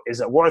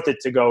 is it worth it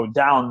to go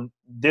down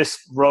this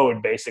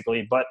road,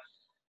 basically? But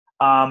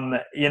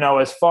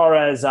as far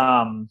as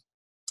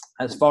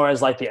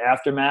like the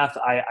aftermath,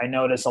 I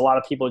notice a lot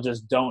of people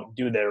just don't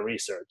do their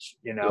research,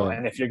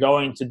 and if you're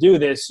going to do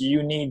this,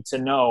 you need to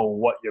know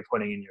what you're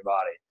putting in your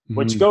body,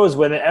 which goes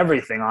with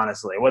everything,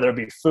 honestly, whether it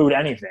be food,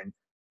 anything,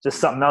 just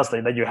something else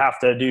that you have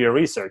to do your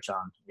research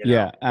on.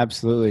 Yeah,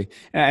 absolutely.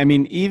 I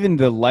mean, even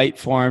the light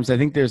forms, I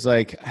think it's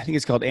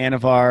called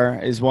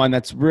Anavar is one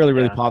that's really,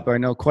 really popular. I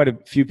know quite a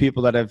few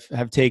people that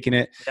have taken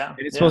it. Yeah.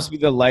 It's supposed to be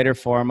the lighter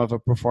form of a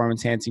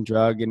performance enhancing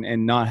drug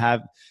and not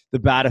have the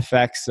bad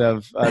effects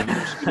of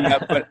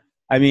but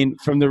I mean,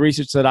 from the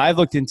research that I've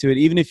looked into it,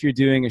 even if you're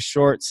doing a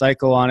short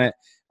cycle on it,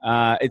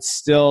 it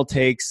still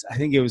takes, I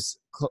think it was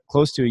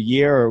close to a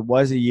year, or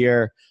was a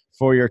year,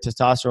 for your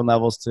testosterone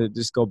levels to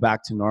just go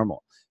back to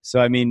normal. So,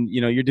 I mean,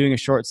 you're doing a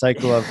short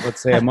cycle of,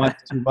 let's say, a month,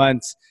 2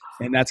 months,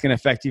 and that's going to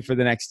affect you for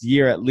the next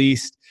year at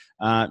least.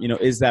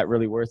 Is that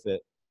really worth it?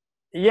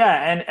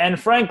 Yeah. And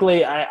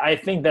frankly, I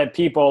think that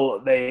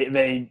people,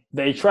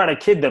 they try to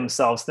kid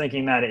themselves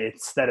thinking that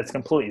it's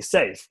completely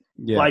safe.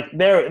 Yeah. Like,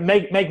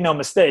 make no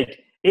mistake.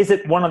 Is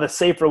it one of the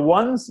safer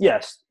ones?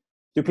 Yes.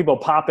 Do people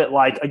pop it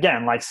like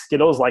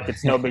Skittles, like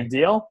it's no big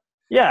deal?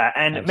 Yeah.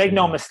 And Absolutely. Make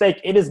no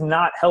mistake, it is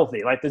not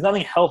healthy. Like, there's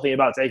nothing healthy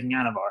about taking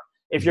Anavar.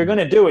 If you're going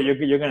to do it,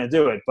 you're going to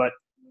do it.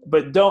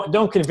 But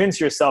don't convince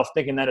yourself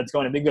thinking that it's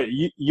going to be good.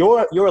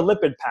 Your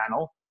lipid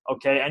panel,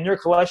 okay, and your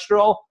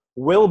cholesterol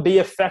will be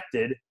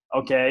affected,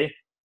 okay,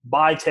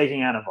 by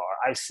taking Anavar.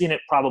 I've seen it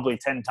probably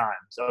 10 times,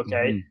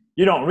 okay?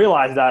 You don't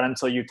realize that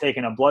until you've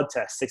taken a blood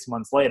test 6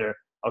 months later,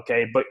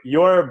 okay? But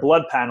your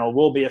blood panel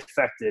will be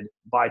affected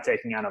by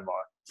taking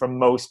Anavar for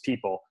most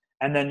people.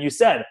 And then you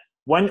said,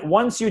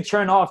 once you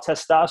turn off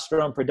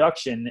testosterone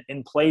production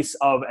in place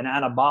of an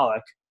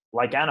anabolic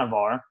like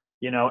Anavar,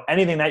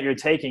 anything that you're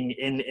taking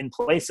in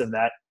place of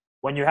that,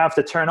 when you have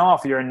to turn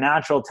off your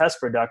natural test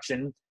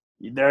production,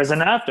 there's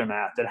an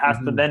aftermath that has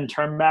to then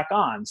turn back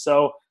on.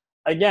 So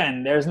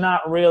again, there's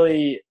not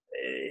really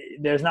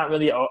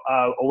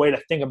a way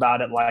to think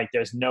about it like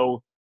there's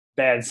no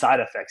bad side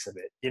effects of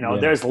it.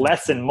 There's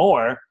less and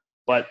more,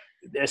 but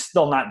it's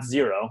still not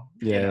zero.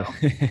 Yeah,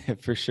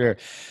 for sure.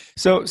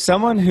 So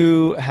someone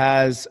who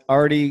has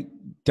already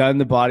done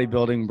the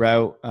bodybuilding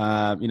route,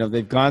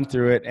 they've gone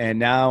through it and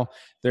now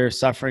they're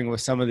suffering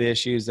with some of the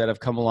issues that have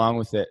come along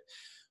with it.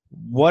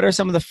 What are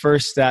some of the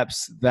first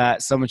steps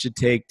that someone should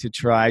take to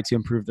try to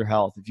improve their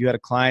health? If you had a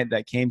client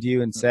that came to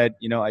you and said,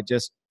 I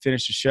just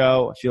finished a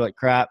show, I feel like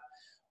crap,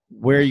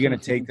 where are you going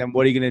to take them?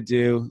 What are you going to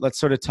do? Let's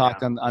sort of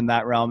talk on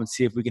that realm and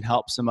see if we can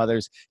help some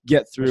others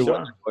get through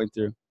what they're going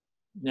through.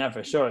 Yeah,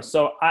 for sure.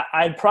 So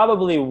I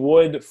probably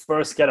would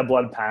first get a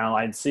blood panel.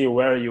 I'd see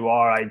where you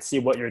are. I'd see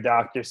what your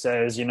doctor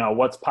says,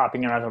 what's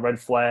popping out of red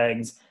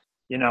flags,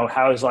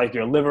 how's like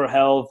your liver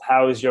health,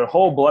 how's your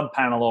whole blood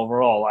panel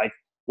overall, like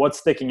what's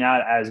sticking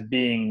out as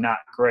being not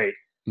great.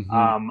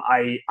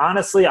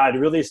 I'd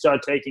really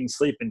start taking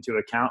sleep into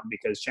account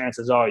because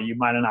chances are you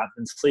might have not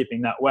been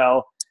sleeping that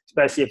well,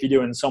 especially if you're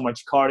doing so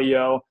much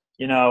cardio,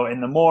 in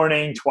the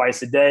morning,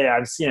 twice a day.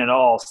 I've seen it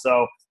all.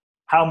 So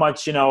how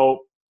much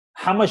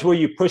were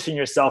you pushing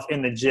yourself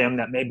in the gym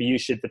that maybe you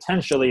should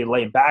potentially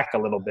lay back a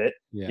little bit,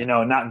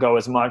 not go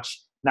as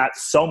much, not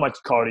so much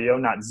cardio,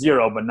 not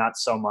zero, but not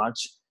so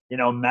much,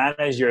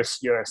 manage your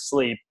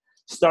sleep,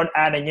 start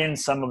adding in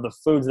some of the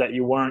foods that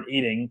you weren't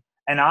eating,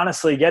 and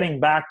honestly getting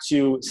back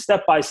to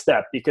step by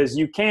step, because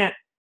you can't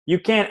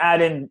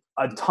add in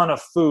a ton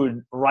of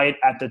food right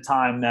at the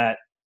time that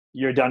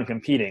you're done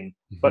competing,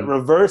 but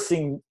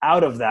reversing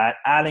out of that,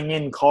 adding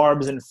in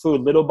carbs and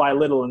food little by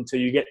little until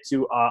you get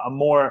to a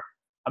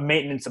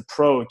maintenance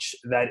approach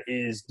that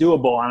is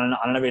doable on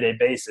an everyday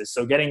basis.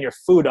 So getting your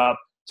food up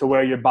to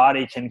where your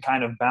body can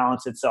kind of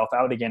balance itself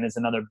out again is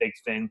another big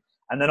thing.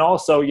 And then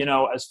also,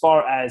 as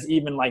far as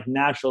even like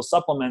natural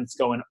supplements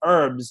go and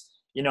herbs,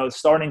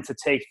 starting to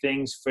take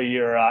things for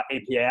your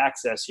APA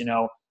access,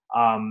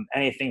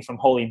 anything from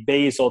holy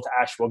basil to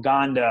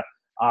ashwagandha,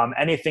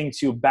 anything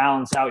to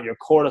balance out your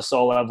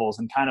cortisol levels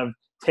and kind of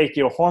take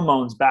your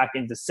hormones back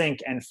into sync.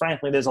 And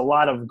frankly, there's a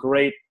lot of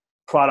great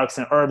products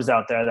and herbs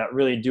out there that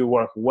really do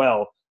work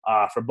well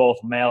for both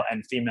male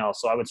and female.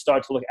 So I would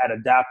start to look at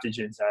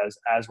adaptogens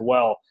as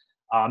well.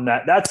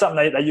 That's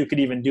something that you could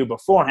even do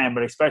beforehand,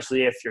 but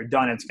especially if you're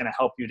done, it's going to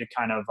help you to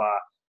kind of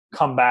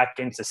come back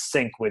into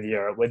sync with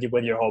your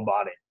whole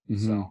body.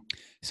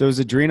 So is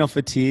adrenal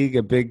fatigue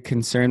a big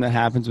concern that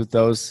happens with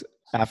those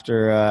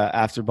after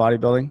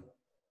bodybuilding?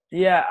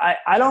 Yeah,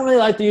 I don't really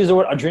like to use the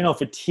word adrenal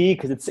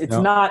fatigue because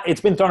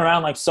it's been thrown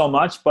around like so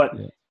much, but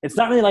it's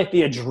not really like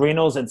the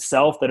adrenals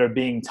itself that are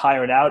being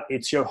tired out.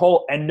 It's your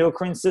whole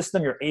endocrine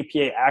system, your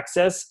APA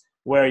axis,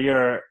 where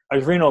your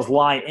adrenals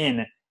lie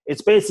in.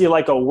 It's basically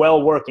like a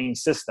well-working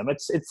system.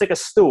 It's like a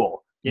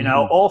stool.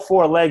 All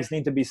four legs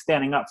need to be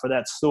standing up for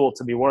that stool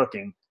to be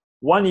working.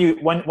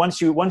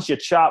 Once you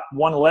chop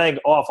one leg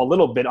off a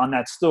little bit on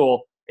that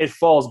stool, it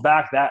falls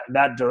back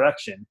that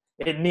direction.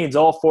 It needs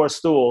all four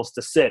stools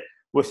to sit,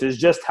 which is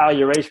just how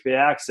your HPA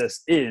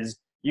axis is.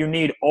 You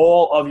need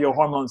all of your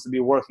hormones to be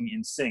working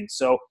in sync.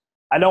 So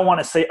I don't want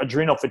to say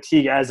adrenal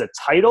fatigue as a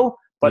title,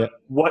 but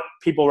what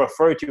people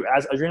refer to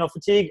as adrenal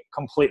fatigue,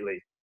 completely.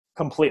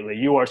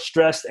 You are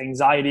stressed,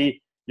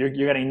 anxiety, you're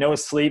getting no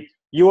sleep.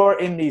 You are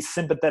in the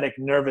sympathetic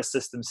nervous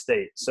system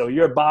state. So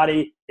your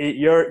body,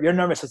 your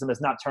nervous system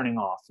is not turning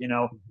off,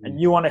 and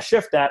you want to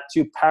shift that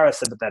to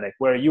parasympathetic,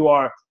 where you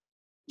are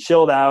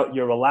chilled out,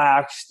 you're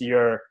relaxed,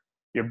 you're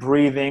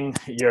breathing,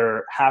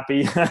 you're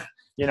happy,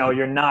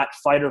 you're not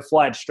fight or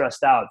flight,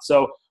 stressed out.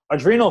 So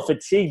adrenal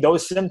fatigue,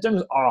 those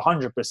symptoms are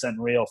 100%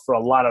 real for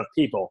a lot of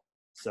people.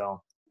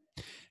 So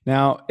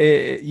now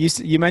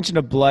you mentioned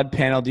a blood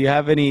panel. Do you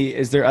have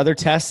is there other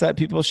tests that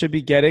people should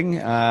be getting?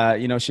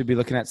 Should be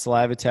looking at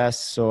saliva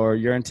tests or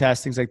urine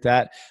tests, things like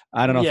that.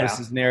 I don't know if this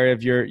is an area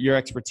of your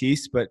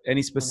expertise, but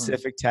any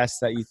specific tests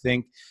that you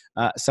think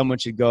someone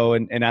should go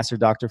and ask their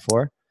doctor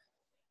for?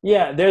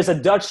 Yeah, there's a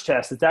Dutch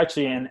test. It's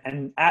actually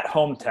an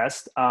at-home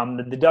test.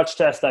 The Dutch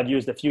test I've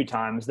used a few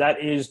times.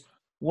 That is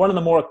one of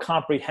the more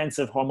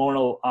comprehensive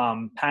hormonal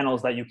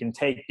panels that you can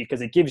take,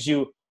 because it gives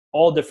you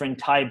all different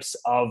types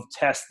of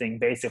testing,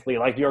 basically,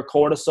 like your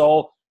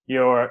cortisol,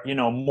 your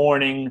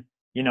morning,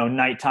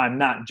 nighttime,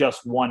 not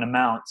just one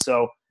amount.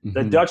 So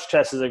the Dutch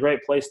test is a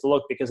great place to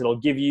look because it'll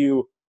give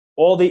you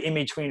all the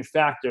in-between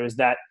factors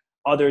that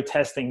other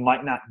testing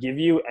might not give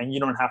you, and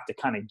you don't have to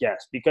kind of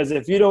guess. Because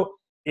if you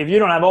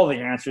don't have all the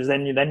answers,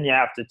 then you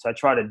have to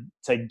try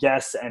to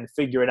guess and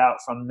figure it out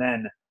from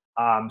then.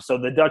 So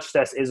the Dutch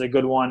test is a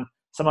good one.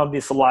 Some of the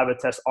saliva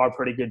tests are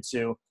pretty good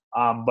too.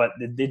 But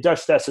the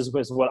Dutch test is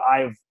what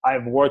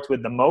I've worked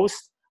with the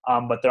most.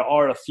 But there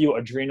are a few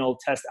adrenal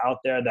tests out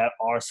there that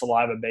are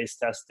saliva-based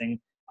testing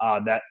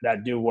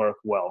that do work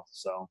well.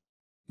 So.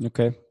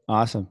 Okay,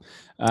 awesome.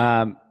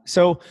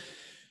 So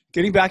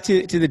getting back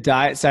to the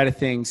diet side of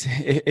things,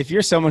 if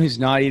you're someone who's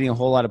not eating a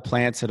whole lot of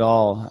plants at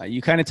all,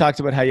 you kind of talked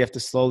about how you have to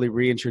slowly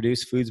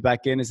reintroduce foods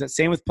back in. Is that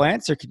same with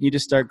plants, or can you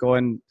just start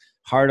going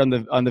hard on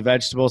the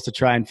vegetables to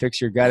try and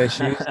fix your gut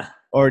issues?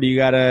 Or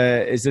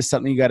is this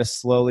something you gotta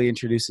slowly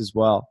introduce as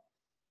well?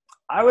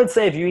 I would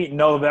say if you eat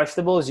no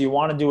vegetables, you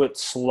want to do it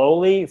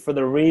slowly for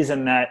the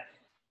reason that,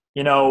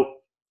 you know,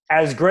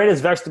 as great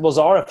as vegetables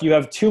are, if you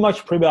have too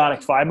much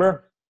prebiotic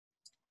fiber,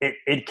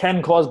 it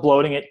can cause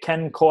bloating. It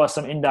can cause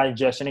some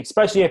indigestion,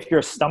 especially if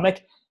your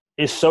stomach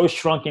is so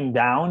shrunken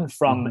down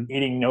from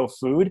eating no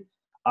food.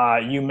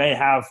 You may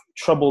have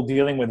trouble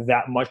dealing with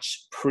that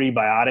much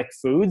prebiotic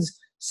foods.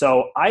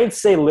 So I'd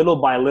say little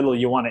by little,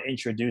 you want to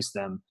introduce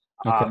them.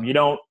 Okay. You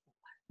don't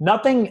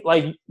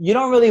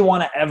really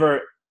want to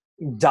ever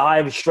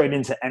dive straight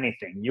into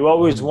anything. You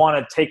always want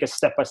to take a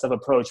step-by-step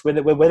approach with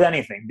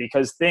anything,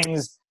 because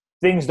things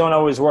don't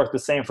always work the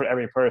same for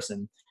every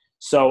person.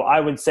 So I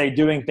would say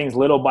doing things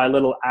little by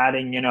little,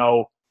 adding,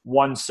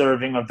 1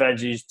 serving of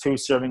veggies, 2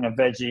 serving of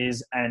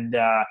veggies, and,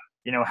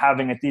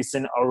 having a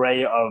decent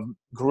array of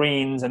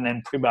greens, and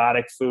then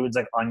prebiotic foods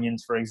like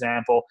onions, for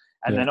example.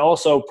 And then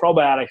also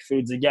probiotic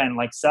foods, again,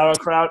 like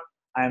sauerkraut.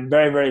 I'm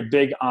very, very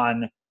big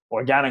on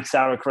organic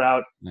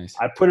sauerkraut. Nice.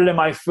 I put it in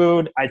my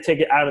food. I take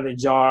it out of the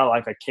jar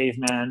like a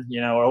caveman,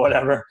 or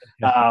whatever.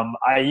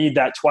 I eat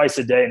that twice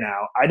a day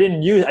now. I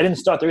didn't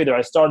start there either.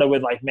 I started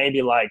with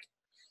maybe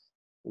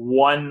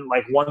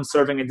one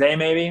serving a day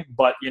maybe,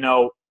 but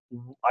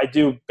I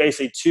do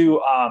basically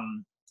two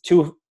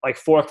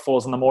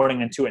forkfuls in the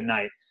morning and 2 at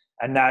night,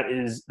 and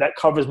that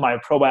covers my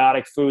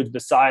probiotic foods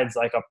besides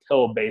like a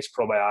pill-based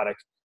probiotic.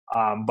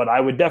 But I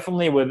would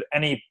definitely, with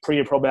any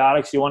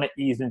probiotics, you want to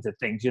ease into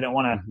things. You don't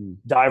want to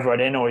dive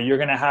right in, or you're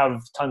going to have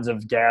tons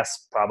of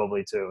gas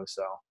probably too.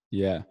 So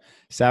yeah,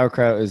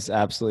 sauerkraut is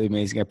absolutely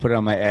amazing. I put it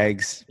on my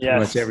eggs pretty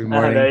much every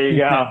morning. There you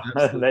go.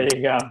 There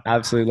you go.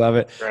 Absolutely love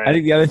it. Right. I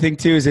think the other thing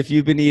too is if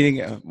you've been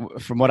eating,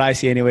 from what I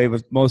see anyway,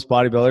 with most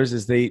bodybuilders,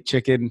 is they eat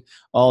chicken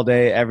all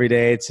day, every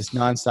day. It's just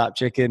nonstop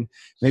chicken.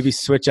 Maybe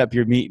switch up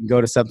your meat and go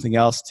to something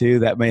else too.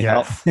 That may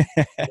help.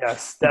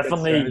 Yes,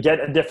 definitely get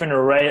a different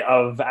array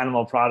of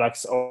animal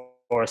products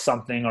or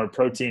something, or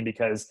protein,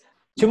 because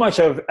too much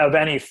of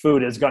any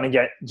food is going to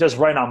get just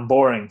right on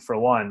boring, for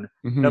one.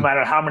 No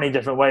matter how many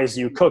different ways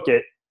you cook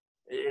it,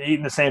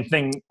 eating the same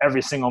thing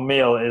every single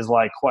meal is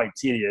quite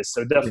tedious.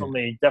 So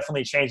definitely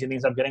changing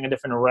things up, getting a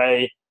different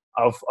array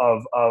of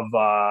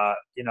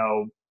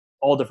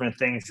all different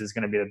things is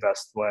going to be the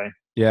best way.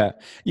 Yeah.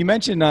 You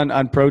mentioned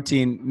on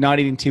protein, not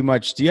eating too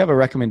much. Do you have a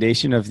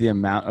recommendation of the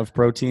amount of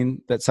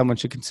protein that someone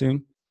should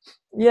consume?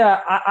 Yeah,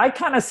 I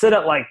kind of sit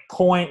at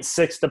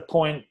 0.6 to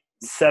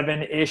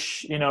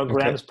 0.7-ish,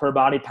 grams per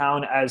body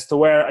pound, as to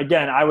where,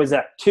 again, I was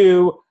at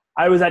 2.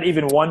 I was at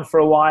even 1 for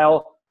a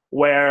while,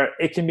 where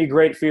it can be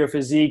great for your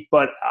physique,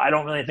 but I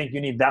don't really think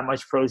you need that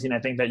much protein. I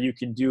think that you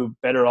can do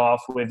better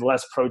off with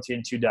less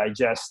protein to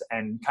digest,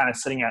 and kind of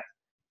sitting at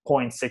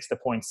 0.6 to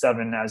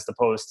 0.7, as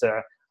opposed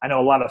to, I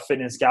know a lot of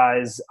fitness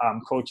guys,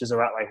 coaches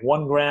are at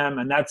 1 gram,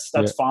 and that's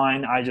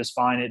fine. I just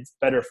find it's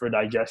better for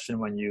digestion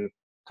when you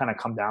kind of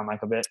come down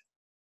a bit.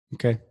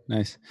 Okay,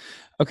 nice.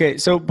 Okay,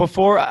 so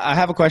before, I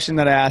have a question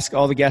that I ask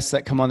all the guests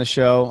that come on the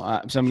show,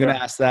 so I'm going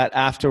to ask that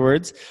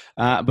afterwards.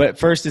 But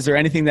first, is there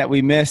anything that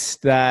we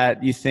missed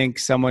that you think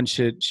someone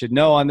should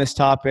know on this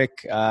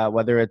topic,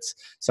 whether it's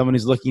someone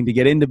who's looking to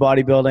get into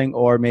bodybuilding,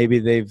 or maybe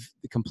they've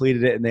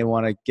completed it and they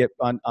want to get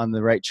on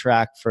the right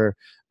track for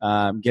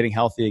getting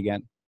healthy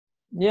again?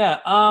 Yeah,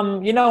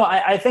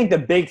 I think the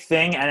big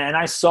thing, and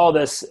I saw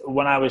this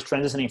when I was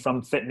transitioning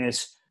from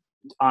fitness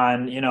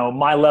on,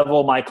 my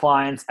level, my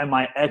clients, and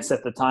my ex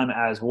at the time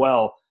as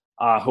well,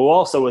 who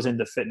also was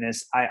into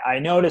fitness. I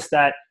noticed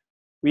that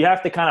we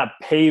have to kind of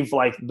pave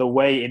the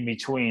way in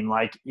between.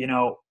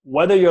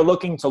 Whether you're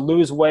looking to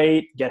lose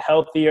weight, get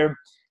healthier,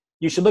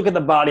 you should look at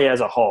the body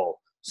as a whole.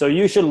 So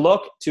you should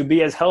look to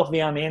be as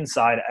healthy on the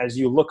inside as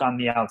you look on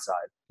the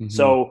outside.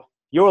 So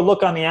your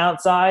look on the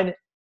outside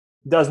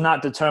does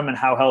not determine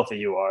how healthy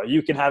you are.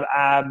 You can have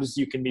abs,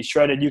 you can be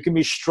shredded, you can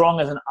be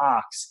strong as an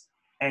ox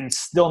and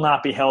still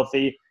not be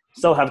healthy,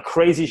 still have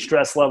crazy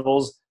stress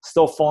levels,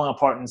 still falling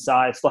apart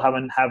inside, still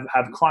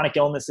have chronic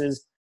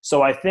illnesses.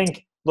 So I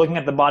think looking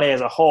at the body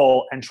as a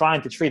whole and trying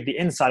to treat the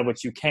inside,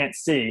 which you can't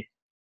see,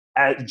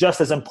 as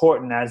just as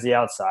important as the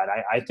outside.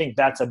 I think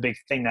that's a big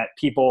thing that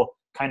people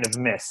kind of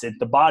miss.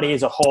 The body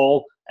is a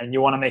whole, and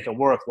you want to make it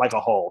work like a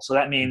whole. So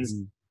that means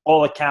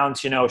all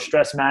accounts,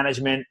 stress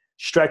management,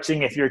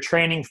 stretching. If you're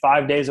training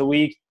 5 days a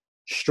week,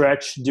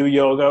 stretch, do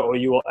yoga, or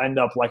you will end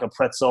up like a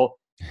pretzel.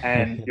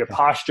 And your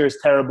posture is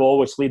terrible,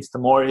 which leads to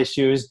more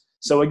issues.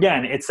 So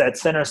again, it's that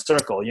center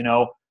circle,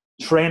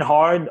 train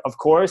hard, of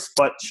course,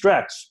 but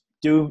stretch,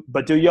 do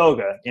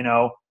yoga,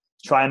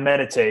 try and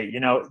meditate,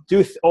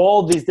 do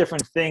all these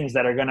different things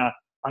that are going to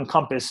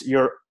encompass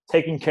your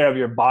taking care of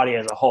your body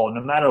as a whole,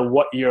 no matter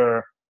what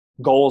your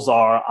goals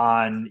are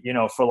on,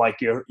 for like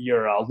your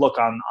look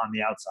on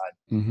the outside.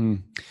 Mm-hmm.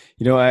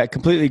 I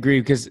completely agree,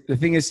 because the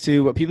thing is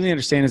too, what people need to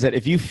understand is that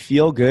if you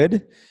feel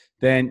good,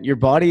 then your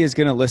body is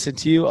going to listen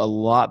to you a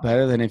lot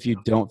better than if you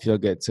don't feel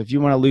good. So if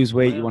you want to lose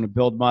weight, you want to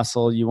build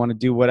muscle, you want to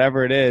do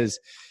whatever it is,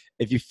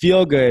 if you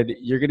feel good,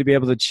 you're going to be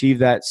able to achieve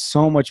that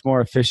so much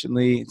more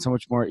efficiently, so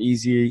much more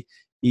easier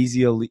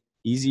easier, I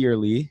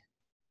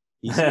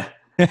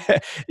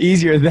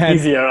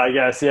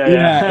guess.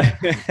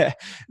 Yeah.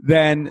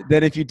 than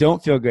if you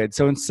don't feel good.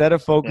 So instead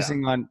of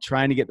focusing on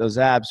trying to get those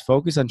abs,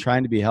 focus on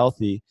trying to be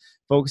healthy,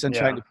 focus on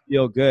trying to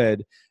feel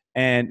good.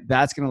 And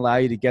that's going to allow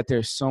you to get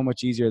there so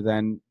much easier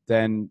than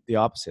the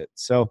opposite.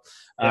 So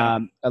I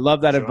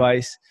love that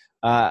advice.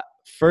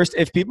 First,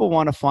 if people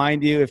want to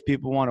find you, if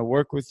people want to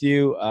work with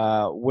you,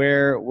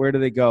 where do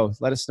they go?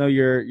 Let us know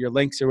your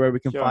links or where we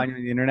can find you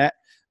on the internet.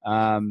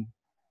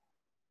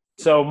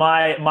 So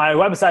my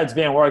website's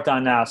being worked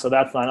on now, so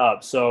that's not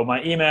up. So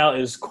my email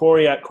is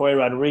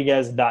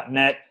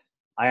Corey@CoreyRodriguez.net.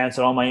 I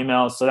answer all my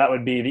emails, so that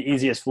would be the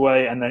easiest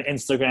way. And then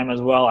Instagram as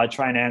well. I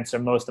try and answer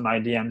most of my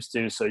DMs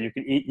too. So you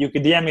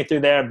could DM me through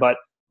there, but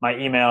my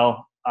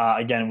email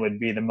again would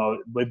be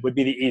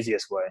the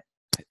easiest way.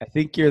 I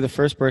think you're the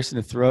first person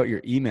to throw out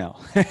your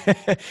email.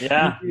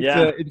 Yeah.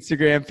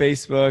 Instagram,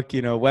 Facebook,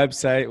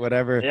 website,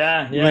 whatever.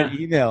 Yeah.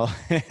 Email.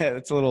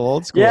 That's a little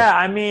old school. Yeah,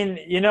 I mean,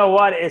 you know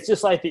what? It's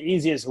just like the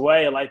easiest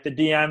way. Like the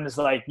DMs,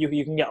 like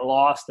you can get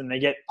lost and they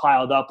get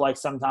piled up like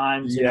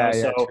sometimes.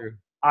 So true.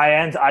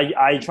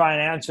 I try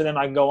and answer them.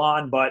 I can go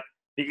on, but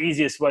the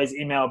easiest way is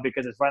email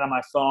because it's right on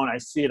my phone. I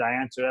see it. I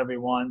answer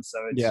everyone. So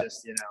it's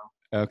just,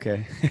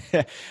 Okay.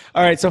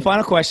 All right. So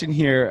final question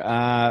here.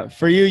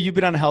 For you, you've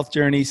been on a health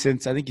journey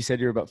since, I think you said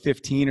you're about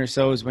 15 or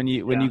so is when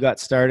you got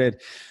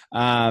started.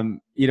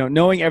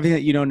 Knowing everything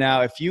that you know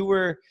now, if you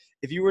were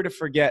to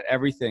forget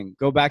everything,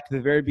 go back to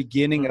the very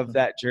beginning of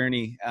that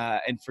journey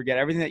and forget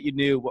everything that you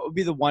knew, what would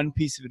be the one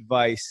piece of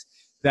advice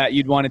that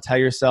you'd want to tell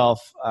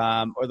yourself,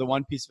 or the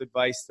one piece of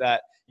advice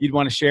that you'd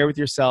want to share with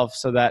yourself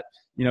so that,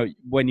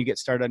 when you get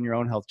started on your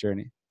own health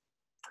journey?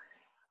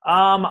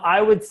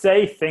 I would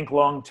say think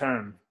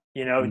long-term.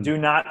 Do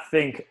not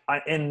think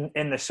in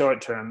the short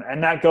term.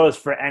 And that goes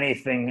for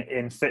anything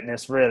in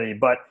fitness really.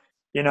 But,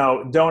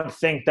 don't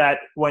think that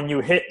when you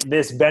hit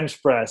this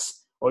bench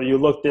press or you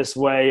look this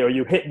way or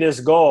you hit this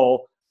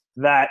goal,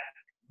 that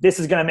this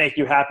is going to make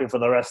you happy for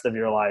the rest of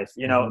your life.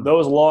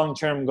 Those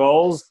long-term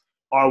goals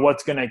are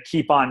what's going to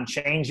keep on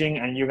changing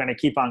and you're going to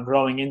keep on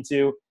growing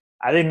into.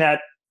 I think that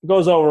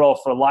goes overall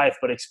for life,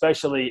 but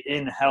especially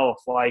in health,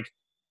 like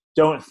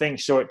don't think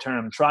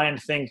short-term. Try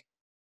and think,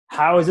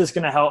 how is this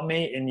going to help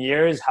me in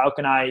years? How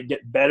can I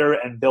get better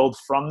and build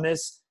from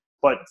this?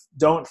 But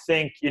don't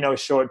think,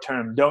 short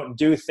term. Don't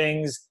do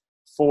things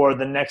for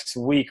the next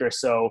week or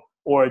so,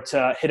 or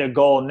to hit a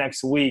goal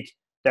next week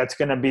that's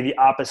going to be the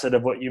opposite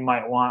of what you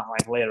might want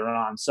like later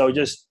on. So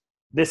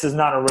this is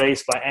not a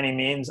race by any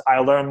means. I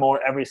learn more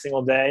every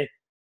single day.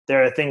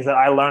 There are things that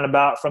I learn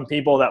about from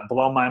people that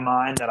blow my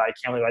mind that I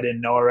can't believe I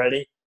didn't know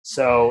already.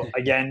 So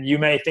again, you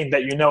may think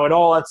that you know it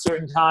all at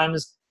certain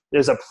times.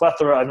 There's a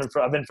plethora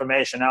of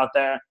information out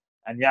there,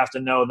 and you have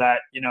to know that,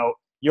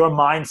 your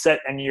mindset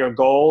and your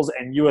goals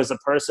and you as a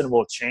person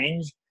will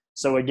change.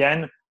 So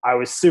again, I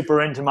was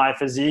super into my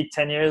physique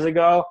 10 years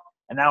ago,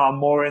 and now I'm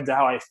more into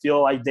how I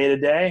feel like day to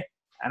day.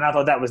 And I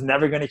thought that was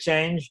never going to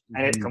change,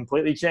 and it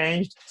completely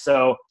changed.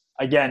 So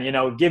again,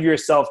 give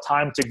yourself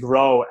time to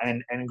grow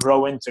and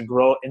grow into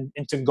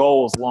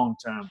goals long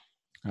term.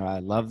 Oh, I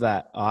love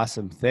that.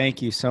 Awesome. Thank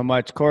you so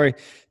much, Corey.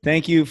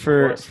 Thank you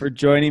for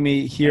joining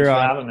me here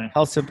on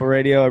Health Simple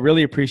Radio. I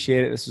really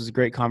appreciate it. This was a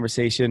great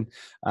conversation.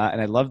 And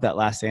I love that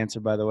last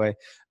answer, by the way.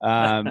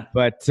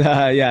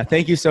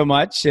 Thank you so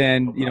much.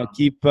 And,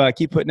 keep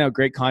putting out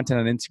great content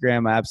on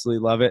Instagram. I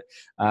absolutely love it.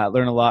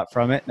 Learn a lot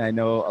from it. And I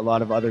know a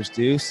lot of others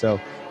do.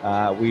 So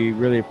we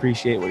really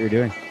appreciate what you're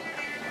doing.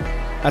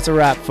 That's a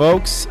wrap,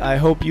 folks. I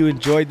hope you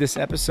enjoyed this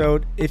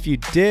episode. If you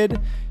did,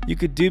 you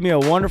could do me a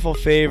wonderful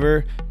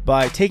favor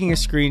by taking a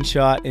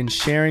screenshot and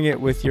sharing it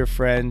with your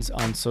friends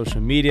on social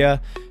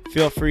media.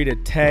 Feel free to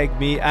tag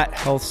me at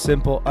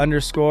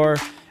healthsimple_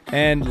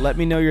 and let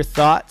me know your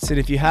thoughts. And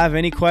if you have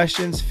any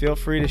questions, feel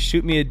free to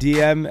shoot me a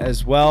DM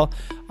as well.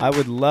 I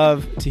would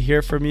love to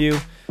hear from you.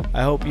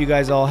 I hope you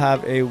guys all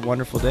have a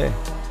wonderful day.